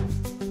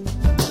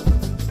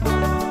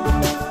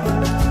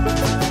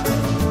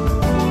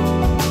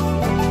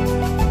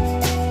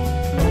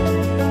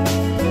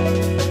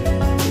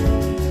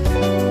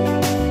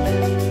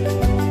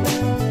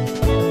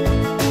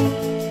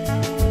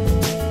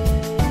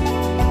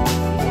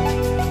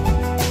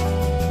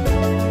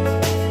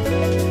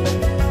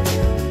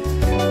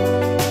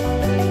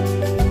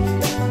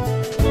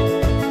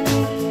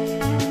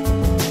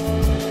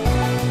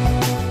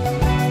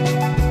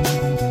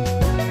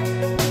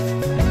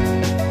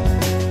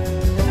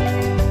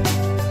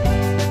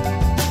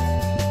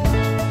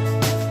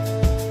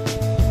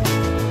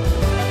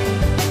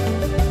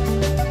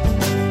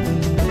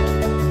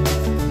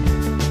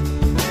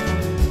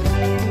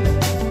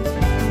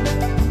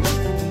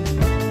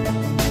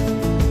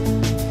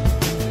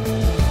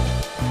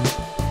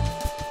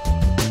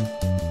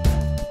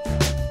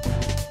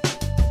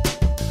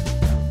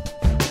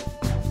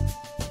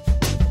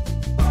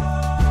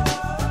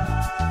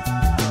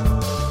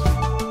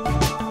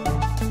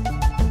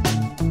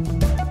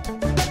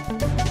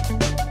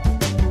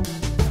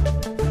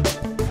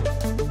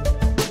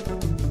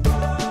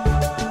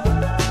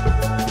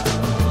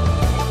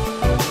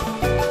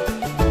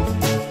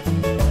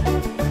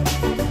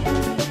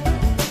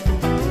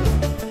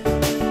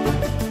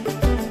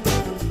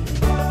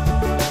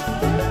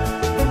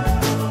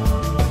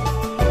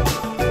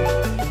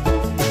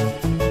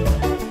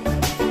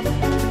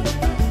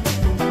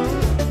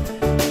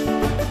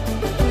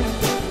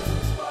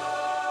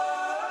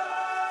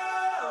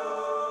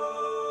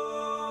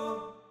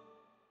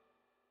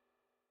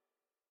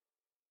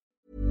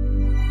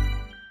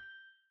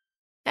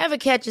 Ever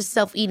catch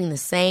yourself eating the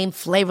same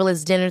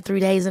flavorless dinner 3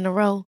 days in a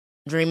row?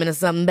 Dreaming of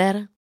something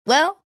better?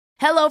 Well,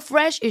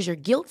 HelloFresh is your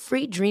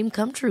guilt-free dream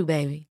come true,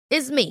 baby.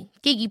 It's me,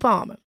 Keke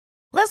Palmer.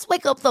 Let's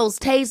wake up those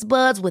taste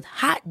buds with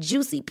hot,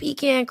 juicy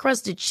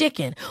pecan-crusted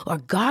chicken or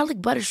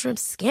garlic butter shrimp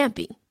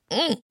scampi.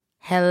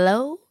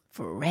 Hello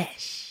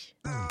Fresh.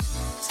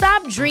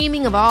 Stop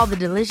dreaming of all the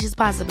delicious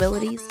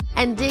possibilities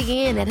and dig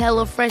in at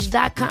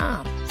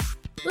HelloFresh.com.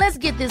 Let's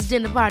get this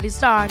dinner party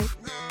started.